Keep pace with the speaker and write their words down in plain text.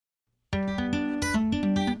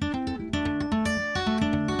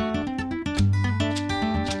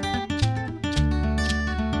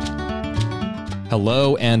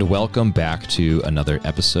Hello and welcome back to another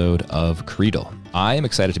episode of Creedle. I am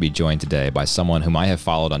excited to be joined today by someone whom I have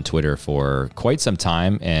followed on Twitter for quite some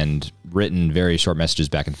time and written very short messages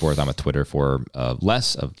back and forth on with Twitter for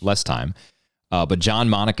less time. But John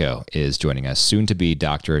Monaco is joining us, soon to be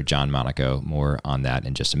Dr. John Monaco. More on that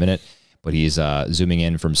in just a minute. But he's zooming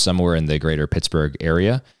in from somewhere in the greater Pittsburgh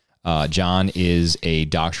area. John is a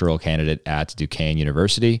doctoral candidate at Duquesne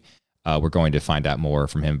University. We're going to find out more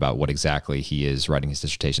from him about what exactly he is writing his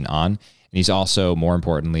dissertation on. And he's also, more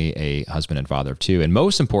importantly, a husband and father of two. And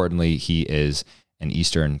most importantly, he is an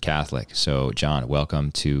Eastern Catholic. So, John,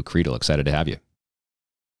 welcome to Creedle. Excited to have you.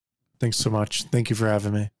 Thanks so much. Thank you for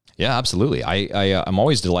having me. Yeah, absolutely. I'm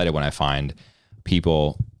always delighted when I find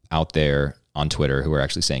people out there on Twitter who are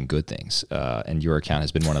actually saying good things. And your account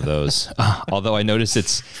has been one of those. Although I notice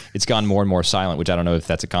it's gone more and more silent, which I don't know if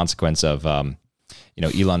that's a consequence of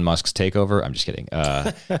Elon Musk's takeover. I'm just kidding.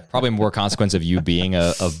 Probably more consequence of you being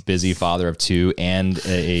a busy father of two and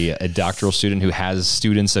a doctoral student who has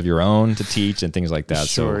students of your own to teach and things like that.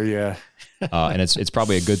 Sure, so, yeah. And it's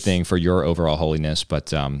probably a good thing for your overall holiness.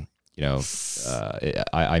 But I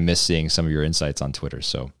miss seeing some of your insights on Twitter.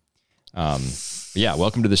 So, yeah,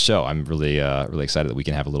 welcome to the show. I'm really excited that we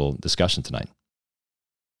can have a little discussion tonight.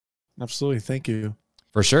 Absolutely, thank you.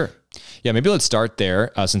 For sure. Yeah, maybe let's start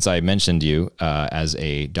there. Since I mentioned you as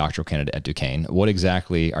a doctoral candidate at Duquesne, what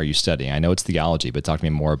exactly are you studying? I know it's theology, but talk to me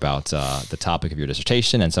more about the topic of your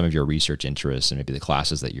dissertation and some of your research interests and maybe the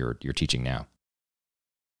classes that you're teaching now.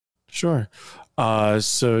 Sure.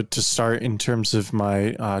 So to start, in terms of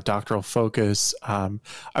my doctoral focus, I've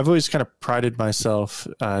always kind of prided myself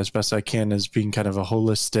as best I can as being kind of a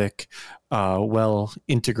holistic,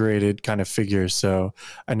 well-integrated kind of figure. So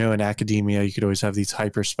I know in academia, you could always have these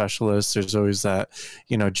hyper specialists. There's always that,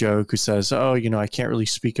 joke who says, I can't really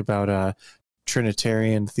speak about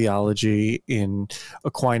Trinitarian theology in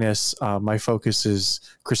Aquinas. My focus is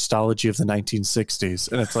Christology of the 1960s.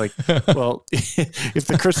 And it's like, well, if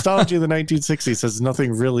the Christology of the 1960s has no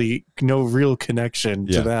real connection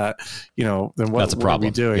to that, then what are we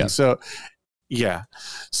doing? Yeah. So, yeah.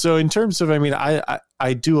 So in terms of,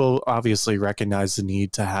 I do obviously recognize the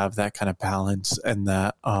need to have that kind of balance and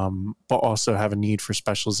that, but also have a need for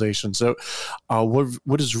specialization. So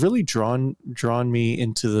what has really drawn me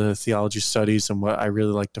into the theology studies and what I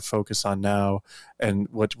really like to focus on now and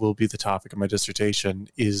what will be the topic of my dissertation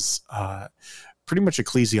is pretty much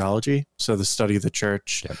ecclesiology, so the study of the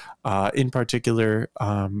church, in particular,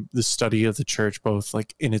 the study of the church, both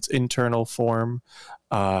like in its internal form,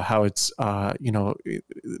 how it's through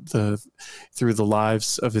the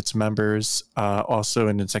lives of its members, also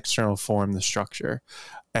in its external form, the structure,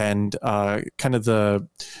 and kind of the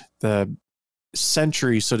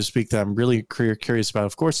century, so to speak, that I'm really curious about,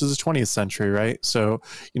 of course, is the 20th century, right? So,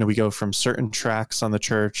 we go from certain tracts on the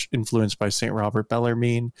church influenced by St. Robert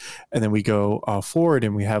Bellarmine, and then we go forward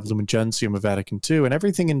and we have Lumen Gentium of Vatican II and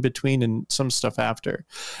everything in between and some stuff after.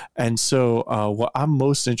 And so what I'm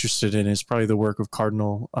most interested in is probably the work of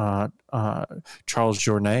Cardinal Charles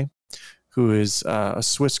Journet, who is a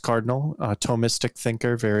Swiss cardinal, a Thomistic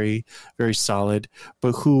thinker, very, very solid,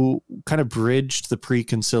 but who kind of bridged the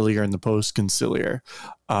pre-conciliar and the post-conciliar.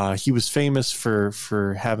 He was famous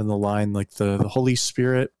for having the line, like, the Holy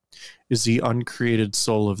Spirit is the uncreated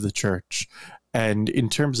soul of the church. And in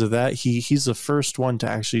terms of that, he's the first one to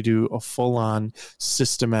actually do a full-on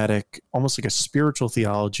systematic, almost like a spiritual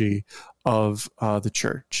theology of the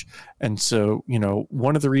church. And so,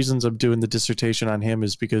 one of the reasons I'm doing the dissertation on him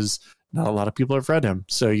is because not a lot of people have read him.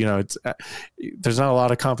 So, it's there's not a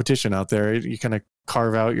lot of competition out there. You kind of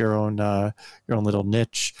carve out your own little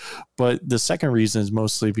niche. But the second reason is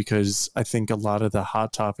mostly because I think a lot of the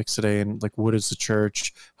hot topics today, and like, what is the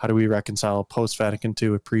church? How do we reconcile post-Vatican II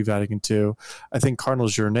with pre-Vatican II? I think Cardinal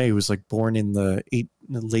Journet, who was like born in the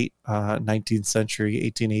late 19th century,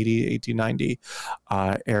 1880, 1890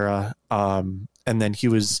 era, and then he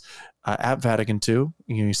was at Vatican II.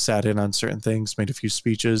 He sat in on certain things, made a few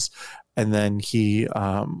speeches, and then he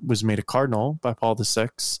was made a cardinal by Paul VI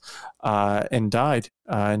and died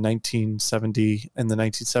in 1970, in the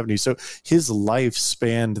 1970s. So his life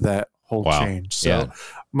spanned that whole change. So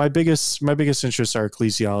my biggest interests are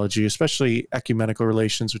ecclesiology, especially ecumenical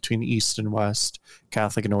relations between East and West,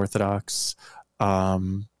 Catholic and Orthodox,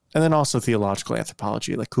 and then also theological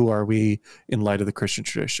anthropology, like who are we in light of the Christian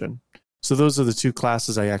tradition. So those are the two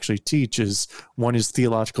classes I actually teach. One is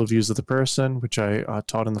theological views of the person, which I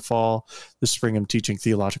taught in the fall. This spring, I'm teaching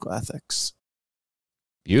theological ethics.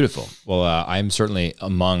 Beautiful. Well, I'm certainly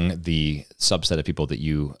among the subset of people that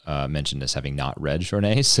you mentioned as having not read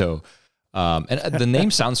Journet. So And the name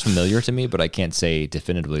sounds familiar to me, but I can't say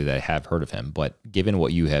definitively that I have heard of him. But given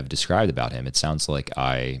what you have described about him, it sounds like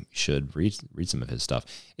I should read some of his stuff.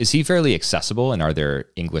 Is he fairly accessible, and are there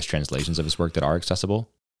English translations of his work that are accessible?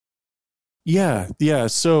 Yeah.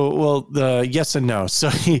 So, well, the yes and no. So,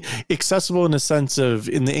 accessible in the sense of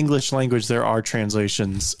in the English language, there are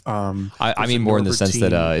translations. I mean more in the sense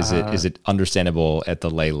that is it understandable at the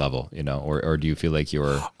lay level, or do you feel like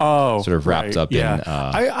you're sort of wrapped up in?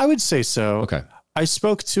 I would say so. Okay. I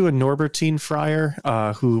spoke to a Norbertine friar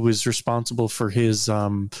who was responsible for his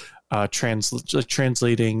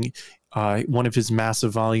translating one of his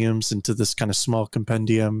massive volumes into this kind of small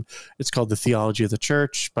compendium. It's called The Theology of the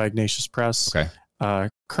Church by Ignatius Press. Okay.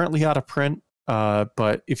 Currently out of print,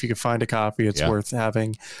 but if you can find a copy, it's worth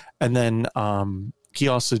having. And then he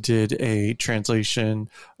also did a translation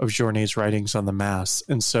of Journet's writings on the Mass.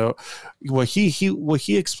 And so what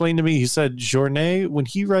he explained to me, he said Journet, when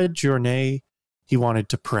he read Journet, he wanted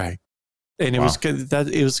to pray. And it was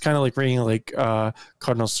kind of like reading like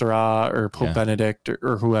Cardinal Sarah or Pope Benedict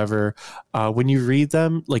or whoever. When you read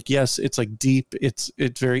them, like, yes, it's like deep, it's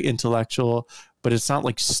very intellectual, but it's not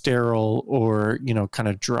like sterile or, kind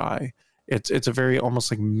of dry. It's a very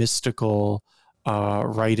almost like mystical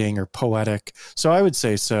writing or poetic. So I would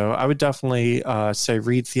say so. I would definitely say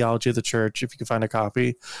read Theology of the Church if you can find a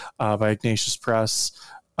copy by Ignatius Press.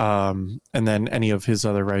 And then any of his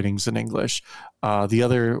other writings in English. The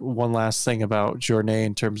other one last thing about Journet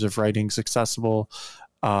in terms of writings accessible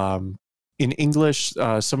in English,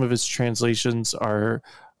 some of his translations are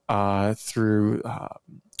through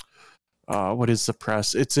what is the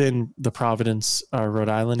press? It's in the Providence, Rhode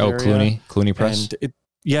Island area. Cluny Press. And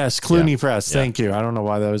yes, Cluny Press. Yeah. Thank you. I don't know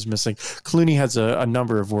why that was missing. Cluny has a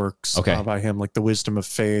number of works by him, like The Wisdom of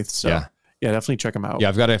Faith. So. Yeah, definitely check them out. Yeah,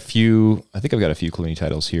 I've got a few. I think I've got a few Cluny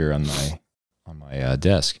titles here on my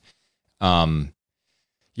desk.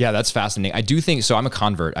 Yeah, that's fascinating. I do think so. I'm a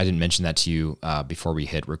convert. I didn't mention that to you before we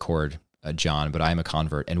hit record, John, but I am a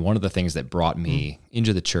convert. And one of the things that brought me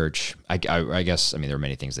into the church, I guess, I mean, there were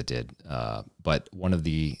many things that did, but one of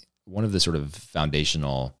the sort of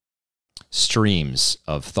foundational streams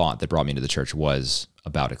of thought that brought me into the church was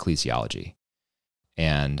about ecclesiology.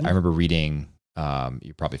 And I remember reading.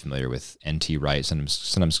 You're probably familiar with N.T. Wright,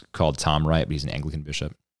 sometimes called Tom Wright, but he's an Anglican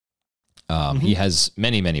bishop. He has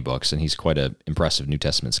many, many books, and he's quite an impressive New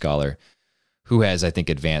Testament scholar who has, I think,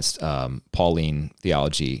 advanced Pauline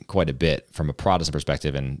theology quite a bit from a Protestant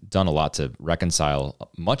perspective and done a lot to reconcile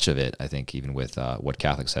much of it, I think, even with what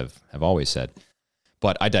Catholics have always said.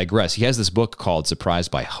 But I digress. He has this book called Surprised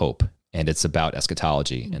by Hope, and it's about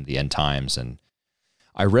eschatology and the end times. And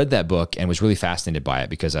I read that book and was really fascinated by it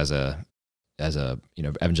because as a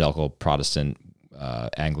evangelical Protestant,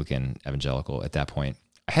 Anglican evangelical at that point,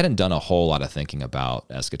 I hadn't done a whole lot of thinking about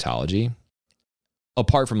eschatology,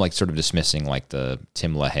 apart from like sort of dismissing like the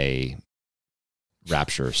Tim LaHaye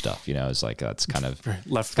rapture stuff. It's like that's kind of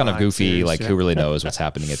goofy. Series, like who really knows what's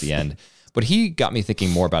happening at the end? But he got me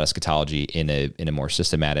thinking more about eschatology in a more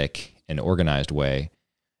systematic and organized way,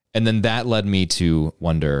 and then that led me to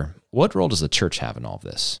wonder, what role does the church have in all of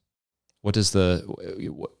this?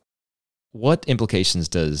 What implications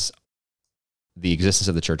does the existence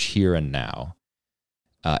of the church here and now,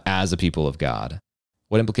 as a people of God,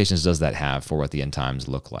 what implications does that have for what the end times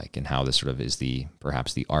look like, and how this sort of is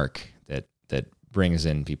perhaps the arc that brings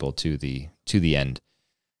in people to the end?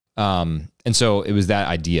 And so it was that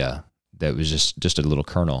idea that was just a little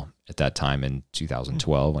kernel at that time in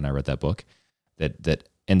 2012 when I read that book that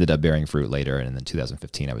ended up bearing fruit later, and in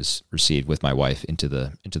 2015 I was received with my wife into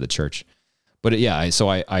the church. But so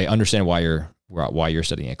I understand why you're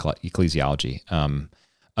studying ecclesiology.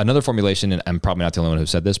 Another formulation, and I'm probably not the only one who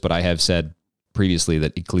said this, but I have said previously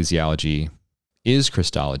that ecclesiology is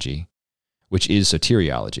Christology, which is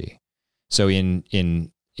soteriology. So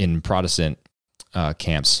in Protestant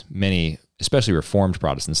camps, many, especially Reformed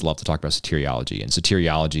Protestants, love to talk about soteriology, and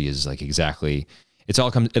soteriology is like it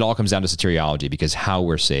all comes down to soteriology, because how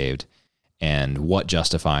we're saved and what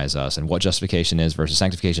justifies us and what justification is versus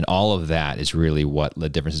sanctification, all of that is really what the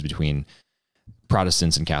differences between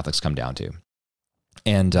Protestants and Catholics come down to.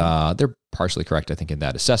 And they're partially correct, I think, in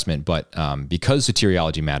that assessment. But because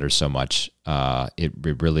soteriology matters so much, it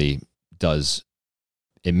really does.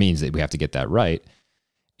 It means that we have to get that right.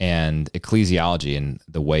 And ecclesiology and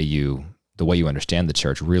the way you understand the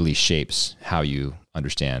church really shapes how you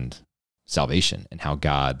understand salvation and how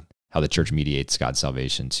the church mediates God's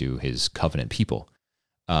salvation to his covenant people.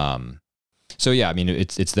 So yeah, I mean,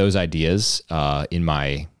 it's those ideas in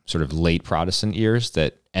my sort of late Protestant years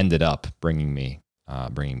that ended up bringing me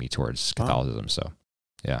towards Catholicism. So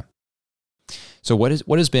yeah. So what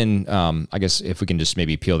has been, I guess if we can just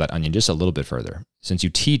maybe peel that onion just a little bit further, since you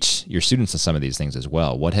teach your students on some of these things as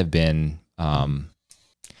well, what have been some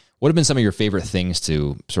of your favorite things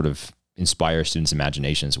to sort of inspire students'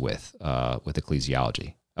 imaginations with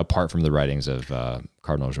ecclesiology, apart from the writings of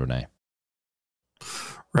Cardinal Journet?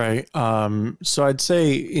 Right. So I'd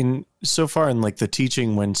say so far in like the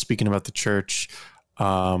teaching, when speaking about the church,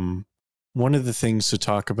 one of the things to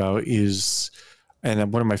talk about is,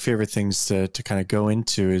 and one of my favorite things to kind of go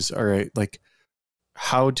into is, all right, like,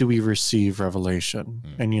 how do we receive revelation?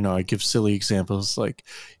 And, I give silly examples like,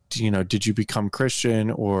 did you become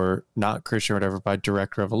Christian or not Christian or whatever by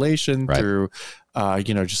direct revelation through,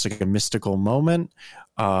 just like a mystical moment?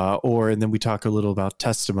 And then we talk a little about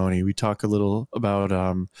testimony. We talk a little about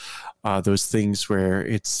those things where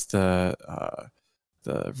it's the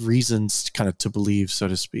reasons kind of to believe, so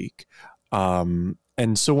to speak.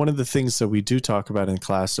 And so one of the things that we do talk about in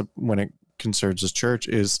class when it concerns the church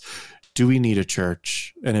is, do we need a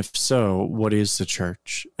church? And if so, what is the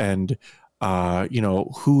church? And,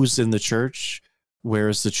 who's in the church? Where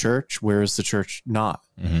is the church? Where is the church not?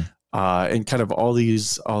 Mm-hmm. And kind of all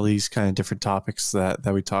these kind of different topics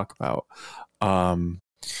that we talk about.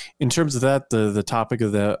 In terms of that, the topic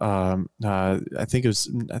of I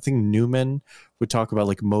think Newman would talk about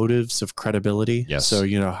like motives of credibility. Yes. So,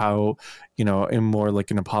 how, in more like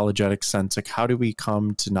an apologetic sense, like how do we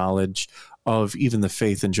come to knowledge of even the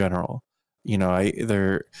faith in general?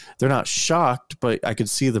 They're not shocked, but I could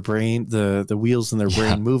see the brain, the wheels in their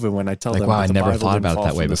brain moving when I tell them. Wow, I never Bible thought about it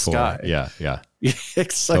that way before. Sky. Yeah.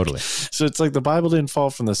 It's totally. So it's like the Bible didn't fall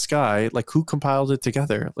from the sky. Like, who compiled it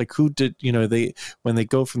together? Like, who did, when they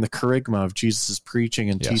go from the charisma of Jesus' preaching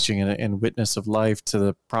and teaching and witness of life to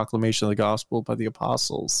the proclamation of the gospel by the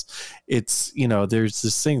apostles, it's, there's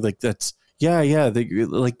this thing like that's,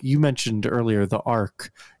 like you mentioned earlier, the ark,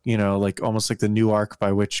 like almost like the new ark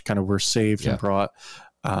by which kind of we're saved and brought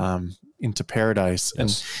into paradise.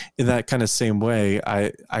 Yes. And in that kind of same way,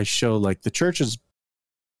 I show like the church has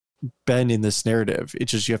been in this narrative.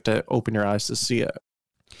 It's just you have to open your eyes to see it.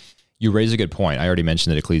 You raise a good point. I already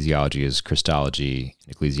mentioned that ecclesiology is Christology,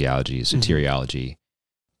 and ecclesiology is soteriology. Mm-hmm.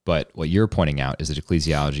 But what you're pointing out is that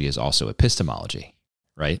ecclesiology is also epistemology,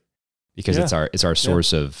 right? Because it's our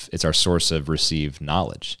source of received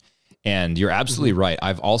knowledge. And you're absolutely right.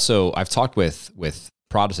 I've talked with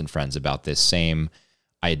Protestant friends about this same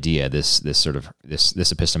idea, this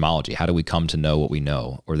epistemology. How do we come to know what we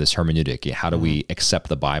know? Or this hermeneutic, how do we accept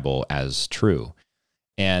the Bible as true?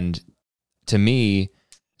 And to me,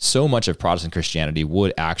 so much of Protestant Christianity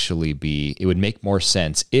would make more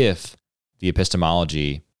sense if the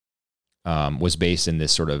epistemology was based in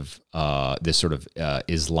this sort of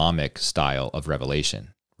Islamic style of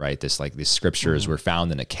revelation, right? These scriptures were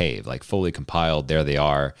found in a cave, like fully compiled. There they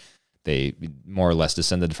are. They more or less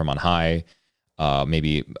descended from on high.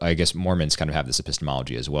 Maybe I guess Mormons kind of have this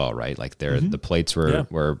epistemology as well, right? Like the plates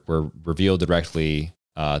were revealed directly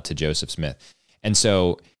to Joseph Smith. And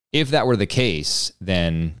so if that were the case,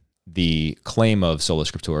 then the claim of sola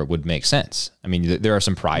scriptura would make sense. I mean, there are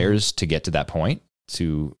some priors to get to that point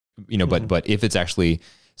but if it's actually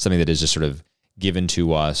something that is just sort of given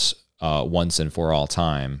to us once and for all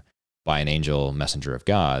time by an angel messenger of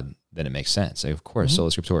God, then it makes sense. Of course,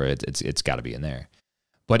 sola scriptura, it's got to be in there.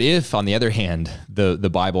 But if, on the other hand, the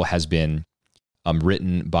Bible has been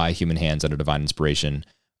written by human hands under divine inspiration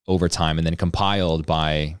over time and then compiled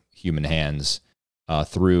by human hands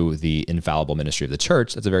through the infallible ministry of the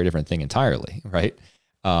church, that's a very different thing entirely, right?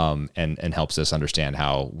 And helps us understand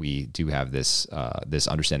how we do have this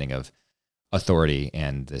understanding of authority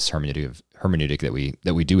and this hermeneutic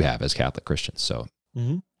that we do have as Catholic Christians. So,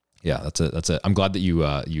 yeah, I'm glad that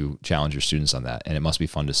you challenge your students on that, and it must be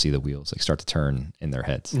fun to see the wheels like start to turn in their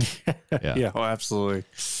heads. Yeah, absolutely.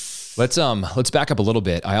 Let's back up a little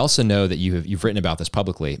bit. I also know that you've written about this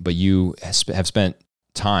publicly, but you have spent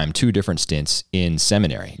two different stints in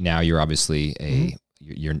seminary. Now you're obviously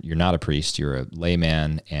you're not a priest, you're a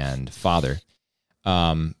layman and father.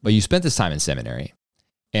 But you spent this time in seminary.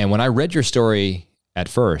 And when I read your story at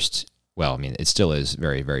first, well, I mean, it still is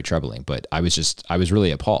very, very troubling, but I was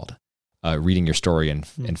really appalled reading your story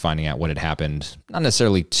and finding out what had happened, not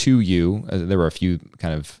necessarily to you. There were a few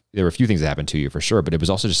things that happened to you for sure, but it was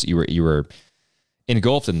also just, you were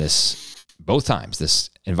engulfed in both times, this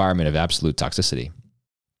environment of absolute toxicity.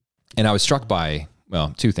 And I was struck by,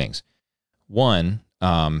 two things. One,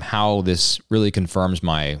 how this really confirms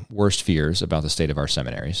my worst fears about the state of our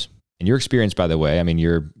seminaries. And your experience, by the way, I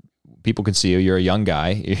mean, people can see you're a young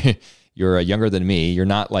guy. You're younger than me. You're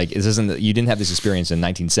not like, you didn't have this experience in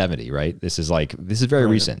 1970, right? This is very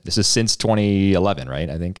recent. This is since 2011, right?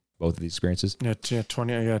 I think. both of these experiences? Yeah,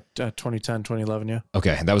 2010, 2011, yeah.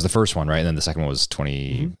 Okay, that was the first one, right? And then the second one was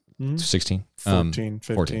 2016? 14,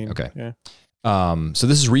 15. 14, okay. Yeah. So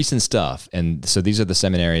this is recent stuff, and so these are the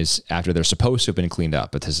seminaries after they're supposed to have been cleaned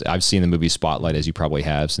up. But I've seen the movie Spotlight, as you probably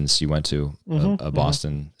have, since you went to a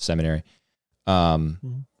Boston seminary.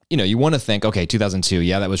 You want to think, okay, 2002,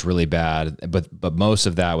 yeah, that was really bad, but most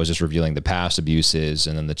of that was just revealing the past abuses,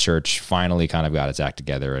 and then the church finally kind of got its act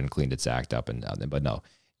together and cleaned its act up. But no,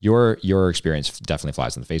 your experience definitely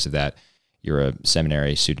flies in the face of that. You're a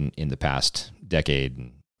seminary student in the past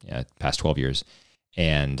decade, past 12 years.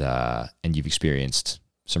 And you've experienced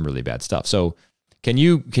some really bad stuff. So can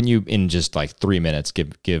you in just like 3 minutes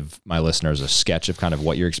give my listeners a sketch of kind of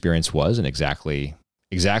what your experience was and exactly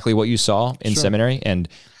what you saw in seminary? And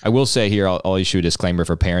I will say here, I'll issue a disclaimer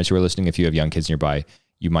for parents who are listening. If you have young kids nearby,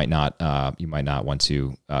 you might not want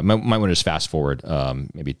to just fast forward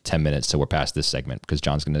maybe 10 minutes till we're past this segment, because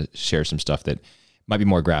John's going to share some stuff that might be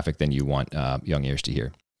more graphic than you want young ears to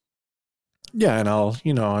hear. Yeah, and I'll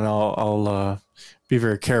be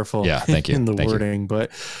very careful thank you. in the Thank wording. You.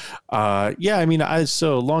 But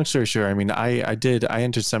so long story short, I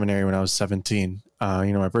entered seminary when I was 17.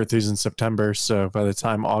 My birthday's in September, so by the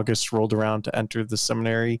time August rolled around to enter the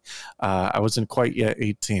seminary, I wasn't quite yet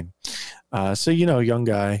 18. So young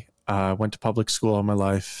guy, went to public school all my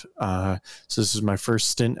life. So this is my first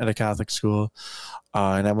stint at a Catholic school.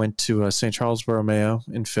 And I went to St. Charles Borromeo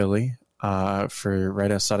in Philly. For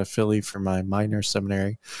right outside of Philly for my minor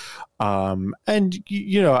seminary. I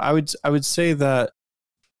would say that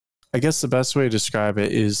I guess the best way to describe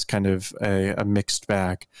it is kind of a mixed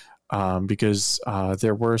bag, because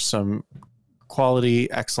there were some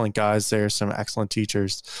quality, excellent guys there, some excellent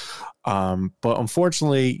teachers. But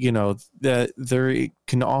unfortunately, that there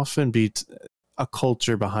can often be a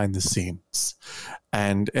culture behind the scenes.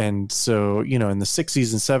 And so, in the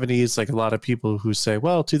 60s and 70s, like a lot of people who say,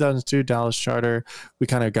 well, 2002 Dallas Charter, we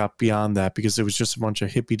kind of got beyond that because it was just a bunch of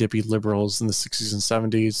hippy dippy liberals in the 60s and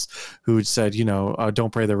 70s who had said,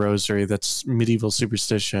 don't pray the rosary. That's medieval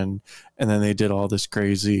superstition. And then they did all this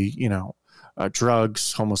crazy,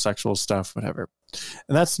 drugs, homosexual stuff, whatever.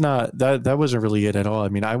 And that's not, that wasn't really it at all. I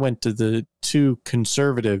mean, I went to the two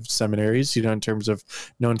conservative seminaries, in terms of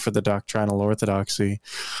known for the doctrinal orthodoxy.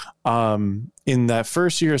 In that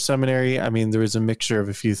first year of seminary, there was a mixture of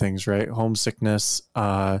a few things, right? Homesickness,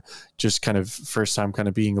 just kind of first time kind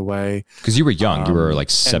of being away. Because you were young, you were like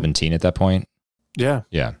 17 at that point. Yeah.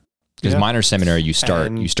 Yeah. Because minor seminary, you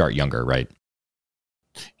start younger, right?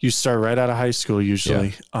 You start right out of high school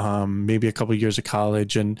usually, maybe a couple of years of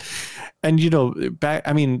college, and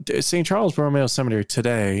St. Charles Borromeo Seminary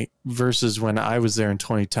today versus when I was there in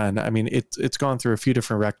 2010. It's gone through a few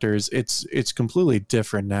different rectors. It's completely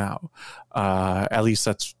different now. At least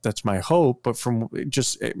that's my hope. But from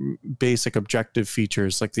just basic objective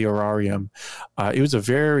features like the horarium, it was a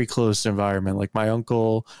very close environment. Like my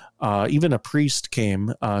uncle, even a priest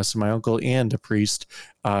came. So my uncle and a priest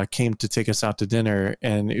came to take us out to dinner,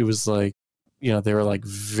 and it was like, they were like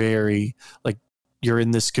very like, you're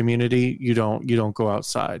in this community, you don't go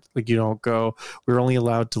outside. Like you don't go. We were only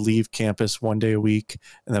allowed to leave campus one day a week,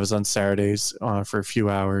 and that was on Saturdays for a few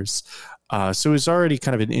hours. So it was already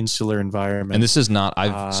kind of an insular environment. And this is not,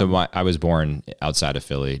 I was born outside of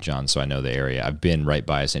Philly, John, so I know the area. I've been right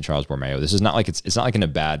by St. Charles Borromeo. This is not like, it's not like in a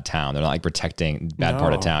bad town. They're not like protecting bad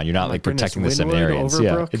part of town. You're not like protecting the seminarians.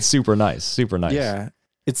 Yeah, it's super nice. Super nice. Yeah.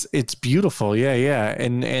 It's beautiful. Yeah.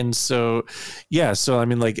 And so,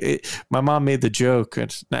 my mom made the joke,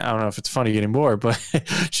 and I don't know if it's funny anymore, but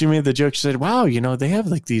she made the joke. She said, wow, they have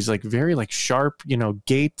like these like very like sharp,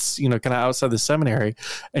 gates, kind of outside the seminary.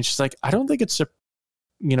 And she's like, I don't think it's to,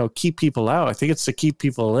 keep people out. I think it's to keep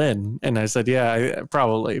people in. And I said, yeah,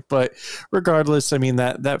 probably. But regardless,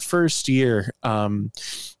 that first year, and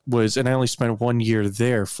I only spent 1 year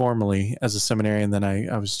there formally as a seminarian. Then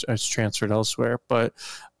I was transferred elsewhere. But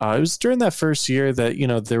it was during that first year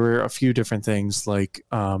that, there were a few different things like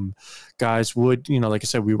guys would, like I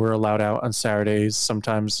said, we were allowed out on Saturdays.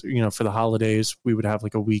 Sometimes, for the holidays, we would have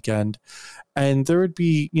like a weekend. And there would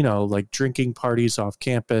be, like drinking parties off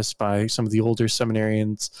campus by some of the older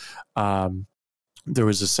seminarians. There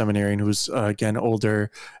was a seminarian who was, again,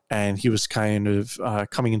 older, and he was kind of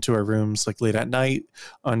coming into our rooms like late at night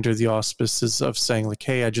under the auspices of saying like,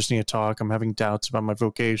 hey, I just need to talk. I'm having doubts about my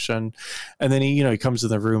vocation. And then he comes in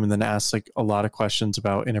the room and then asks like a lot of questions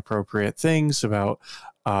about inappropriate things, about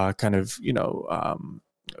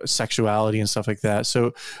sexuality and stuff like that.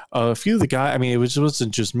 So a few of the guys, I mean, it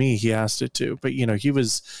wasn't just me. He asked it to, but he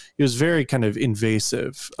was very kind of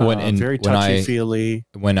invasive, very touchy feely.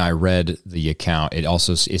 When I read the account,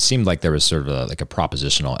 it seemed like there was sort of a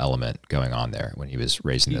propositional element going on there when he was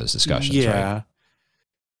raising those discussions. Yeah. Right?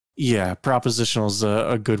 Yeah, propositional is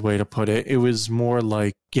a good way to put it. It was more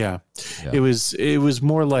like, it was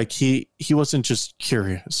more like he wasn't just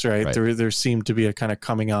curious, right? There seemed to be a kind of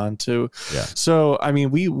coming on to. Yeah. So I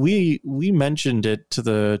mean, we mentioned it to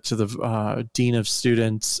the dean of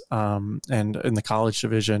students and in the college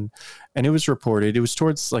division, and it was reported. It was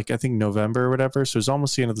towards I think November or whatever, so it was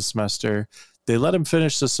almost the end of the semester. They let him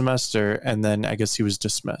finish the semester, and then I guess he was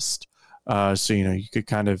dismissed. So, you could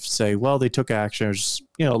kind of say, well, they took action. It was just,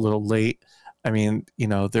 a little late. I mean, it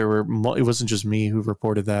wasn't just me who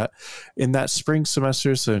reported that in that spring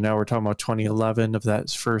semester. So now we're talking about 2011 of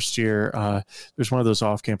that first year. There's one of those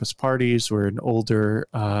off-campus parties where an older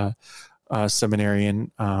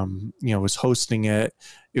seminarian, was hosting it.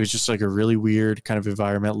 It was just a really weird kind of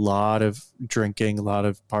environment, a lot of drinking, a lot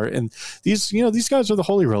of and these guys are the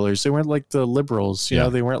holy rollers. They weren't like the liberals,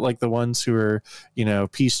 they weren't like the ones who are,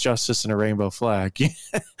 peace, justice, and a rainbow flag.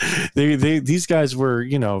 These guys were,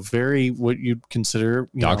 very, what you'd consider,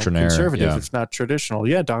 doctrinaire, conservative, if not traditional.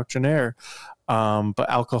 Yeah. Doctrinaire. But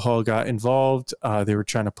alcohol got involved. They were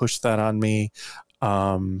trying to push that on me.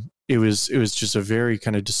 It was just a very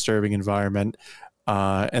kind of disturbing environment.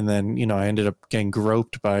 And then, I ended up getting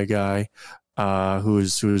groped by a guy who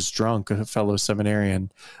was drunk, a fellow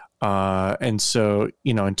seminarian. And so,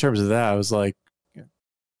 in terms of that, I was like,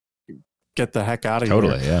 get the heck out of here.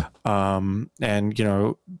 Totally, yeah. And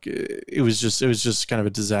it was just kind of a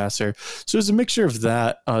disaster. So it was a mixture of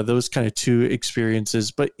that, those kind of two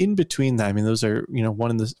experiences. But in between that, I mean, those are,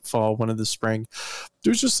 one in the fall, one in the spring.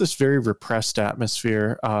 There's just this very repressed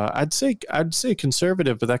atmosphere. I'd say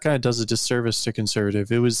conservative, but that kind of does a disservice to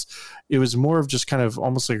conservative. It was more of just kind of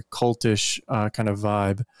almost like a cultish kind of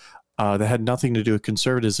vibe that had nothing to do with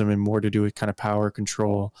conservatism and more to do with kind of power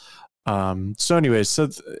control. So anyways,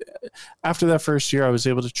 after that first year, I was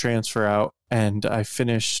able to transfer out, and I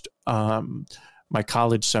finished my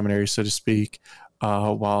college seminary, so to speak,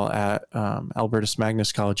 while at Albertus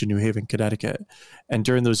Magnus College in New Haven, Connecticut. And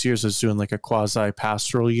during those years, I was doing a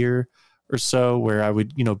quasi-pastoral year or so, where I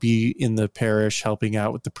would, be in the parish helping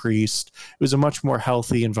out with the priest. It was a much more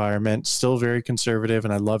healthy environment, still very conservative,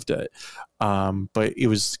 and I loved it. But it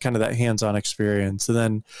was kind of that hands-on experience. And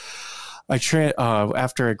then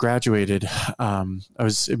after I graduated, I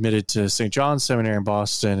was admitted to St. John's Seminary in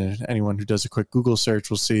Boston, and anyone who does a quick Google search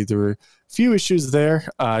will see there were a few issues there.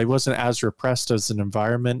 I wasn't as repressed as an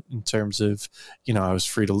environment in terms of, I was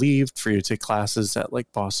free to leave, free to take classes at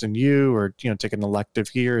Boston U, or, take an elective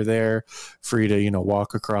here or there, free to,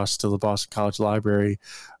 walk across to the Boston College Library.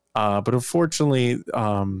 But unfortunately,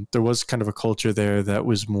 there was kind of a culture there that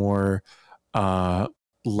was more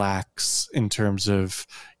lax in terms of,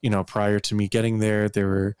 prior to me getting there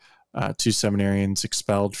were two seminarians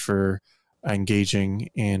expelled for engaging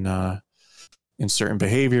in certain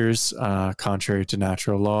behaviors contrary to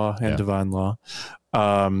natural law and divine law.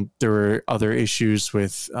 There were other issues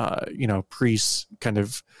with priests kind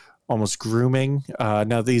of almost grooming.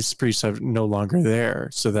 Now these priests are no longer there,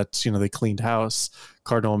 so that's, they cleaned house.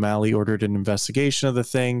 Cardinal O'Malley ordered an investigation of the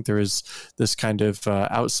thing. There was this kind of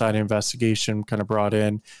outside investigation kind of brought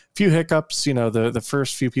in. A few hiccups, the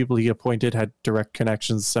first few people he appointed had direct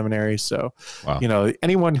connections to seminary. So, wow.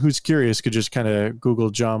 Anyone who's curious could just kind of Google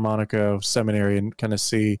John Monaco Seminary and kind of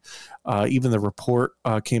see, even the report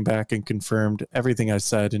came back and confirmed everything I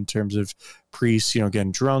said in terms of priests,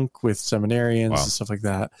 getting drunk with seminarians and stuff like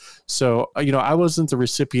that. So, I wasn't the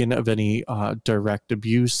recipient of any direct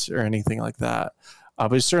abuse or anything like that.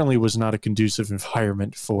 But it certainly was not a conducive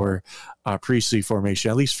environment for priestly formation,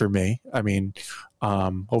 at least for me. I mean,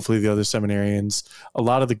 hopefully the other seminarians, a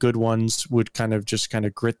lot of the good ones would kind of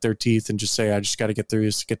grit their teeth and just say, I just got to get through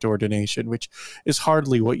this to get to ordination, which is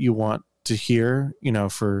hardly what you want to hear,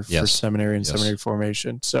 for seminary and seminary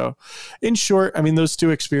formation. So in short, I mean, those two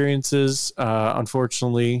experiences,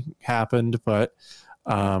 unfortunately happened, but,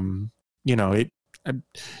 it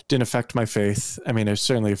didn't affect my faith. I mean, it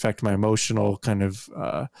certainly affected my emotional kind of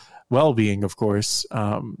well-being, of course,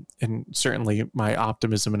 and certainly my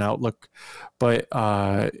optimism and outlook. But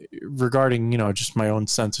regarding, just my own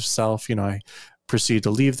sense of self, I proceeded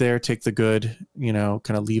to leave there, take the good,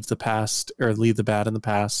 kind of leave the past or leave the bad in the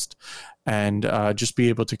past, and just be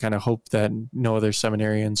able to kind of hope that no other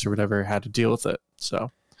seminarians or whatever had to deal with it.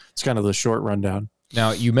 So it's kind of the short rundown.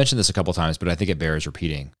 Now, you mentioned this a couple of times, but I think it bears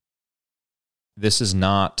repeating. This is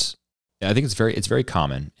not, I think it's very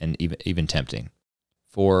common and even tempting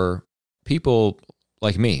for people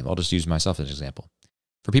like me, I'll just use myself as an example.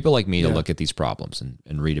 For people like me to look at these problems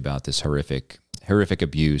and read about this horrific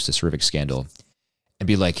abuse, this horrific scandal, and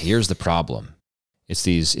be like, here's the problem. It's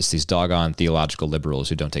these doggone theological liberals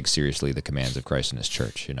who don't take seriously the commands of Christ and his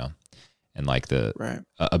church, you know? And like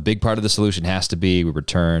a big part of the solution has to be we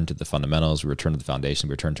return to the fundamentals, we return to the foundation,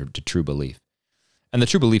 we return to true belief. And the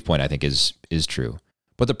true belief point, I think, is true.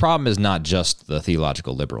 But the problem is not just the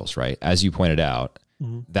theological liberals, right? As you pointed out,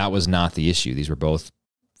 that was not the issue. These were both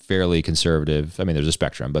fairly conservative. I mean, there's a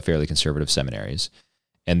spectrum, but fairly conservative seminaries.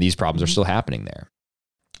 And these problems are still happening there.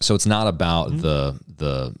 So it's not about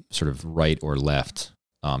the sort of right or left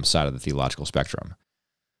side of the theological spectrum.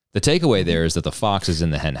 The takeaway there is that the fox is in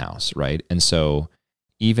the hen house, right? And so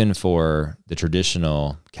even for the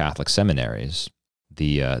traditional Catholic seminaries,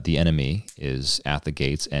 the enemy is at the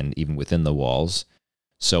gates and even within the walls,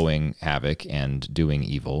 sowing havoc and doing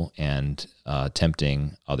evil and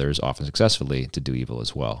tempting others, often successfully, to do evil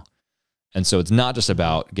as well. And so it's not just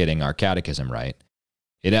about getting our catechism right.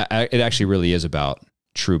 It actually really is about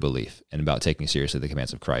true belief and about taking seriously the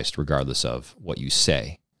commands of Christ, regardless of what you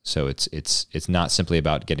say. So it's not simply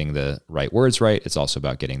about getting the right words right. It's also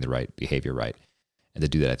about getting the right behavior right. And to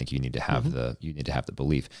do that, I think you need to have the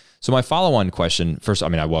belief. So my follow-on question, first, I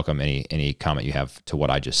mean, I welcome any comment you have to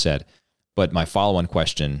what I just said, but my follow-on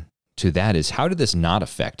question to that is, how did this not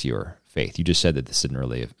affect your faith? You just said that this didn't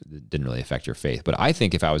really affect your faith, but I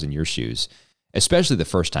think if I was in your shoes, especially the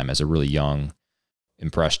first time as a really young,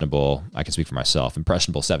 impressionable, I can speak for myself,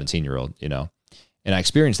 impressionable 17-year-old, you know, and I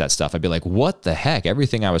experienced that stuff, I'd be like, what the heck?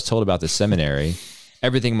 Everything I was told about this seminary,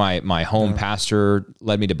 everything my home pastor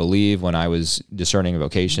led me to believe when I was discerning a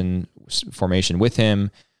vocation formation with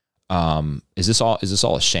him. Is this all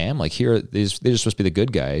a sham? Like, here, they're supposed to be the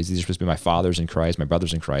good guys. These are supposed to be my fathers in Christ, my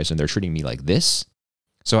brothers in Christ, and they're treating me like this.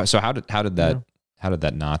 So how did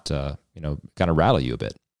that not, kind of rattle you a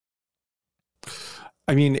bit?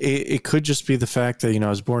 I mean, it could just be the fact that, I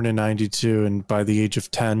was born in 92, and by the age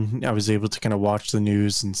of 10, I was able to kind of watch the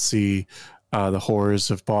news and see the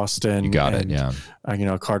horrors of Boston. You got it, yeah.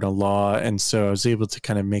 Cardinal law. And so I was able to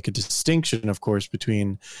kind of make a distinction, of course,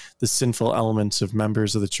 between the sinful elements of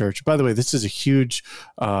members of the church. By the way, this is a huge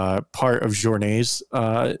part of Journay's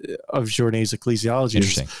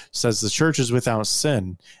ecclesiology. It says the church is without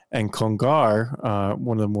sin. And Congar,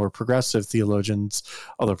 one of the more progressive theologians,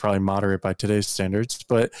 although probably moderate by today's standards,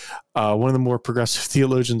 but one of the more progressive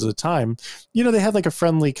theologians of the time, they had like a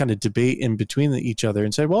friendly kind of debate in between each other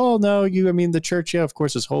and said, well, no, the church, yeah, of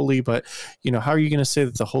course is holy, but, how are you going to say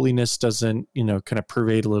that the holiness doesn't, kind of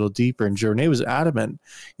pervade a little deeper? And Journay was adamant.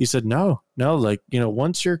 He said, no, like,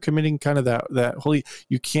 once you're committing kind of that holy,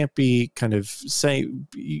 you can't be kind of saying,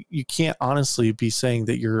 you can't honestly be saying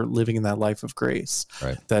that you're living in that life of grace,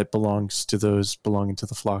 right, that belongs to those belonging to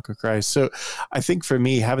the flock of Christ. So I think for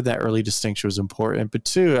me, having that early distinction was important. But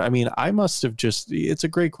two, I mean, it's a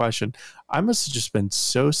great question. I must have just been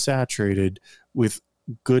so saturated with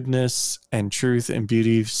goodness and truth and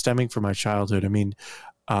beauty stemming from my childhood. I mean,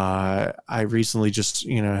 I recently just,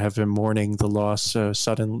 have been mourning the loss,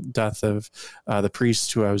 sudden death of the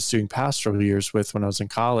priest who I was doing pastoral years with when I was in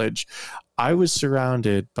college. I was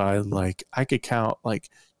surrounded by I could count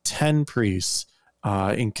 10 priests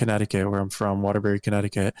in Connecticut, where I'm from, Waterbury,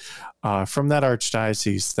 Connecticut, from that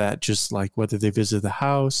archdiocese that just whether they visited the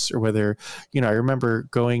house or whether, I remember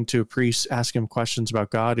going to a priest, asking him questions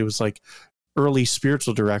about God. It was early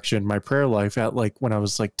spiritual direction, my prayer life at when I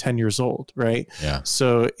was 10 years old. Right. Yeah.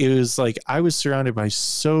 So it was I was surrounded by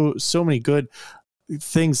so many good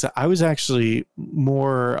things that I was actually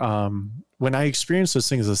more, when I experienced those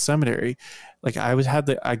things as a seminary, had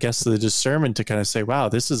the discernment to kind of say, wow,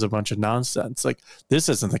 this is a bunch of nonsense. This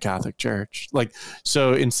isn't the Catholic Church.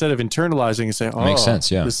 So instead of internalizing and say, oh, makes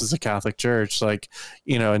sense, yeah, this is a Catholic Church,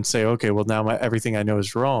 and say, okay, well, now everything I know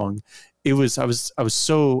is wrong. I was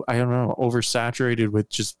so, I don't know, oversaturated with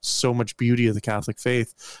just so much beauty of the Catholic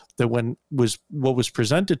faith that what was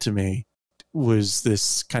presented to me was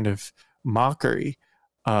this kind of mockery.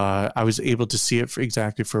 I was able to see it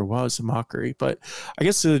exactly for what was a mockery. But I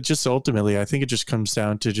guess just ultimately, I think it just comes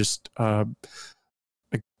down to just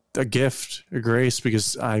a gift, a grace,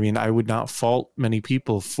 because I mean, I would not fault many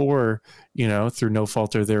people for, through no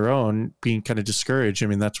fault of their own, being kind of discouraged. I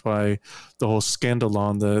mean, that's why the whole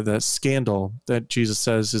scandalon, that scandal that Jesus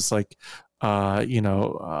says is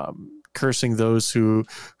cursing those who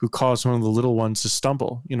cause one of the little ones to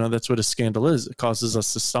stumble. That's what a scandal is. It causes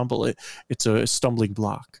us to stumble. It's a stumbling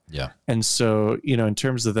block. Yeah. And so, in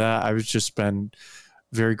terms of that, I've just been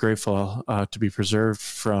very grateful to be preserved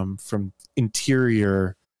from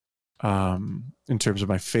interior, in terms of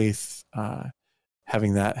my faith,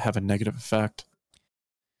 having that have a negative effect.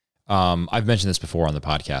 I've mentioned this before on the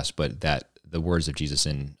podcast, but that the words of Jesus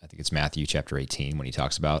in, I think it's Matthew chapter 18, when he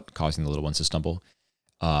talks about causing the little ones to stumble.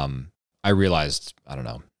 I realized, I don't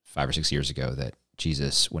know, 5 or 6 years ago that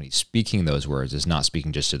Jesus, when he's speaking those words, is not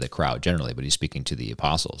speaking just to the crowd generally, but he's speaking to the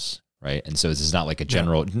apostles, right? And so this is not like a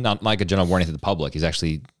general, not like a general warning to the public. He's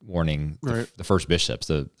actually warning the first bishops,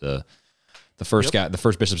 the first guy, the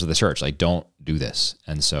first bishops of the church, like, don't do this.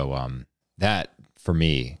 And so that for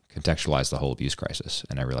me contextualized the whole abuse crisis,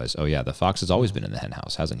 and I realized, oh yeah, the fox has always been in the hen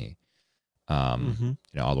house, hasn't he? You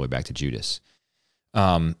know, all the way back to Judas.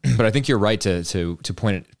 But I think you're right to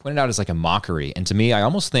point it out as like a mockery, and to me, I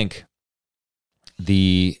almost think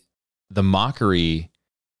the mockery,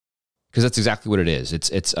 because that's exactly what it is.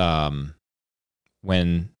 It's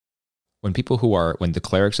when the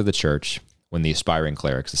clerics of the church, when the aspiring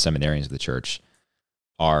clerics, the seminarians of the church,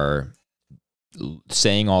 are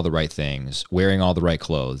saying all the right things, wearing all the right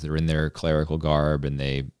clothes, they're in their clerical garb, and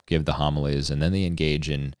they give the homilies, and then they engage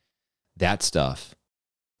in that stuff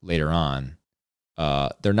later on.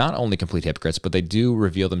 They're not only complete hypocrites, but they do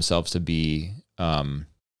reveal themselves to be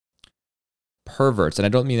perverts. And I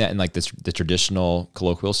don't mean that in like the traditional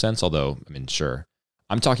colloquial sense, although, I mean, sure.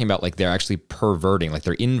 I'm talking about like they're actually perverting, like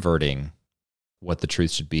they're inverting what the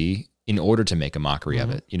truth should be in order to make a mockery of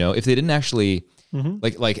it. You know, if they didn't actually,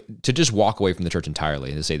 like to just walk away from the church entirely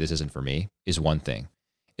and to say this isn't for me is one thing.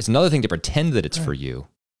 It's another thing to pretend that it's for you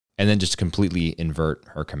and then just completely invert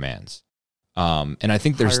her commands. And I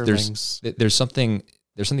think there's something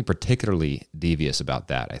particularly devious about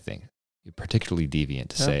that. I think particularly deviant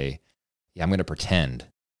to say, yeah, I'm going to pretend,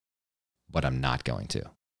 but I'm not going to,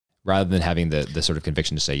 rather than having the sort of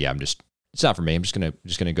conviction to say, yeah, it's not for me. I'm just going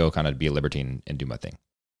to go kind of be a libertine and do my thing.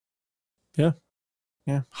 Yeah.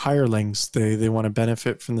 Yeah. Hirelings, they want to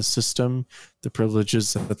benefit from the system, the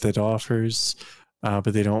privileges that it offers.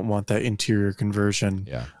 But they don't want that interior conversion,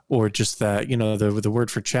 or just that, you know, the word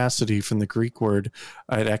for chastity from the Greek word,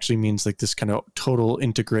 it actually means like this kind of total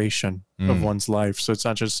integration of one's life. So it's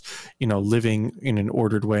not just, you know, living in an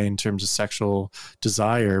ordered way in terms of sexual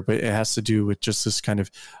desire, but it has to do with just this kind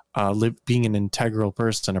of being an integral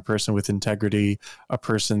person, a person with integrity, a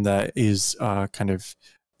person that is kind of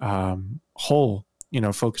whole, you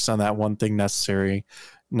know, focused on that one thing necessary,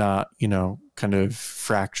 not, you know, kind of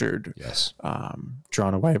fractured,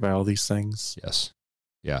 drawn away by all these things. Yes.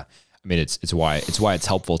 Yeah. I mean, it's why it's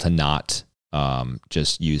helpful to not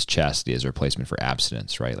just use chastity as a replacement for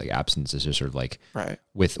abstinence, right? Like abstinence is just sort of like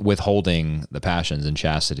withholding the passions, and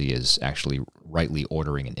chastity is actually rightly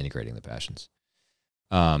ordering and integrating the passions.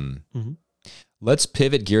 Let's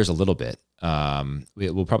pivot gears a little bit.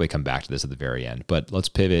 We'll probably come back to this at the very end, but let's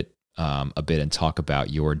pivot a bit and talk about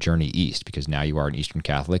your journey east, because now you are an Eastern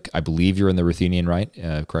Catholic. I believe you're in the Ruthenian Rite.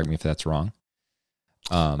 Correct me if that's wrong.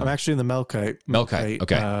 I'm actually in the Melkite.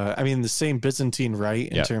 Okay. I mean, the same Byzantine Rite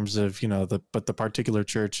in terms of, you know, but the particular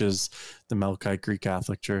church is the Melkite Greek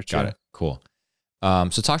Catholic Church. Got it. Cool. So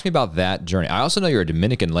talk to me about that journey. I also know you're a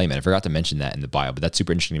Dominican layman. I forgot to mention that in the bio, but that's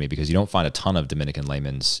super interesting to me because you don't find a ton of Dominican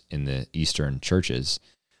laymans in the Eastern churches.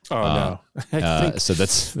 Oh, no. So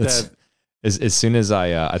that's as soon as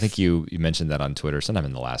I think you mentioned that on Twitter sometime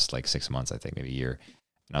in the last like 6 months, I think maybe a year.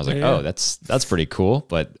 And I was like, oh, that's pretty cool,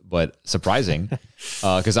 but surprising.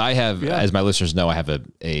 Because I have, as my listeners know, I have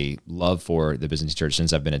a love for the Byzantine Church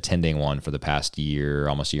since I've been attending one for the past year,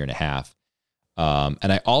 almost a year and a half.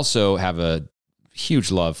 And I also have a huge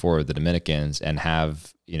love for the Dominicans and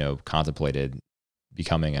have, you know, contemplated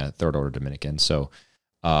becoming a third order Dominican. So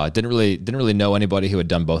didn't really know anybody who had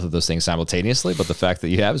done both of those things simultaneously, but the fact that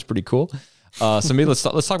you have is pretty cool. So maybe let's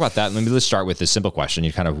talk about that. Maybe let's start with this simple question: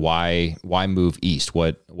 you kind of why move east?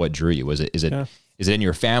 What drew you? Is it in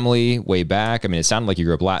your family way back? I mean, it sounded like you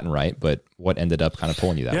grew up Latin, right? But what ended up kind of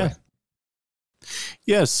pulling you that way?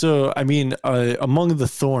 Yeah. So, I mean, among the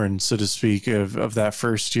thorns, so to speak, of that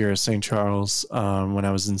first year at St. Charles, when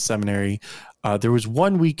I was in seminary, there was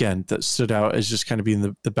one weekend that stood out as just kind of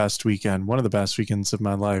being the best weekend, one of the best weekends of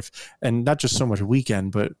my life. And not just so much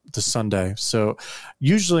weekend, but the Sunday. So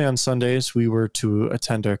usually on Sundays, we were to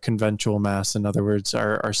attend our conventual mass. In other words,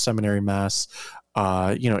 our seminary mass,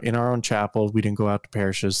 you know, in our own chapel. We didn't go out to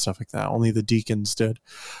parishes, stuff like that. Only the deacons did.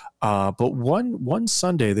 But one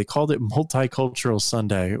Sunday, they called it Multicultural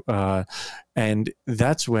Sunday. And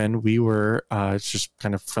that's when we were just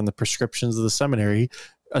kind of from the prescriptions of the seminary,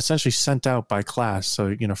 essentially sent out by class. So,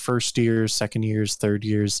 you know, first years, second years, third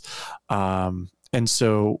years, And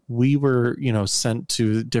so we were, sent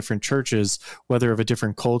to different churches, whether of a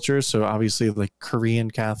different culture. So obviously, like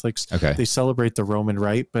Korean Catholics, Okay. they celebrate the Roman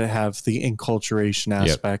Rite, but have the enculturation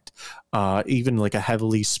aspect. Even like a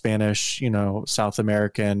heavily Spanish, South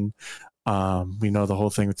American. We know the whole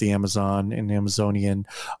thing with the Amazon and Amazonian.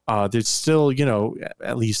 There's still,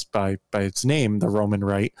 at least by its name, the Roman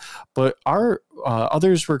Rite. But our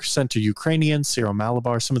others were sent to Ukrainian,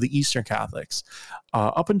 Syro-Malabar, some of the Eastern Catholics.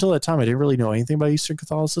 Up until that time, I didn't really know anything about Eastern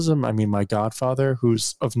Catholicism. I mean, my godfather,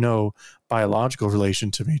 who's of no biological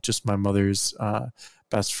relation to me, just my mother's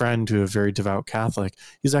best friend, who a very devout Catholic,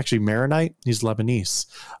 he's actually Maronite. He's Lebanese.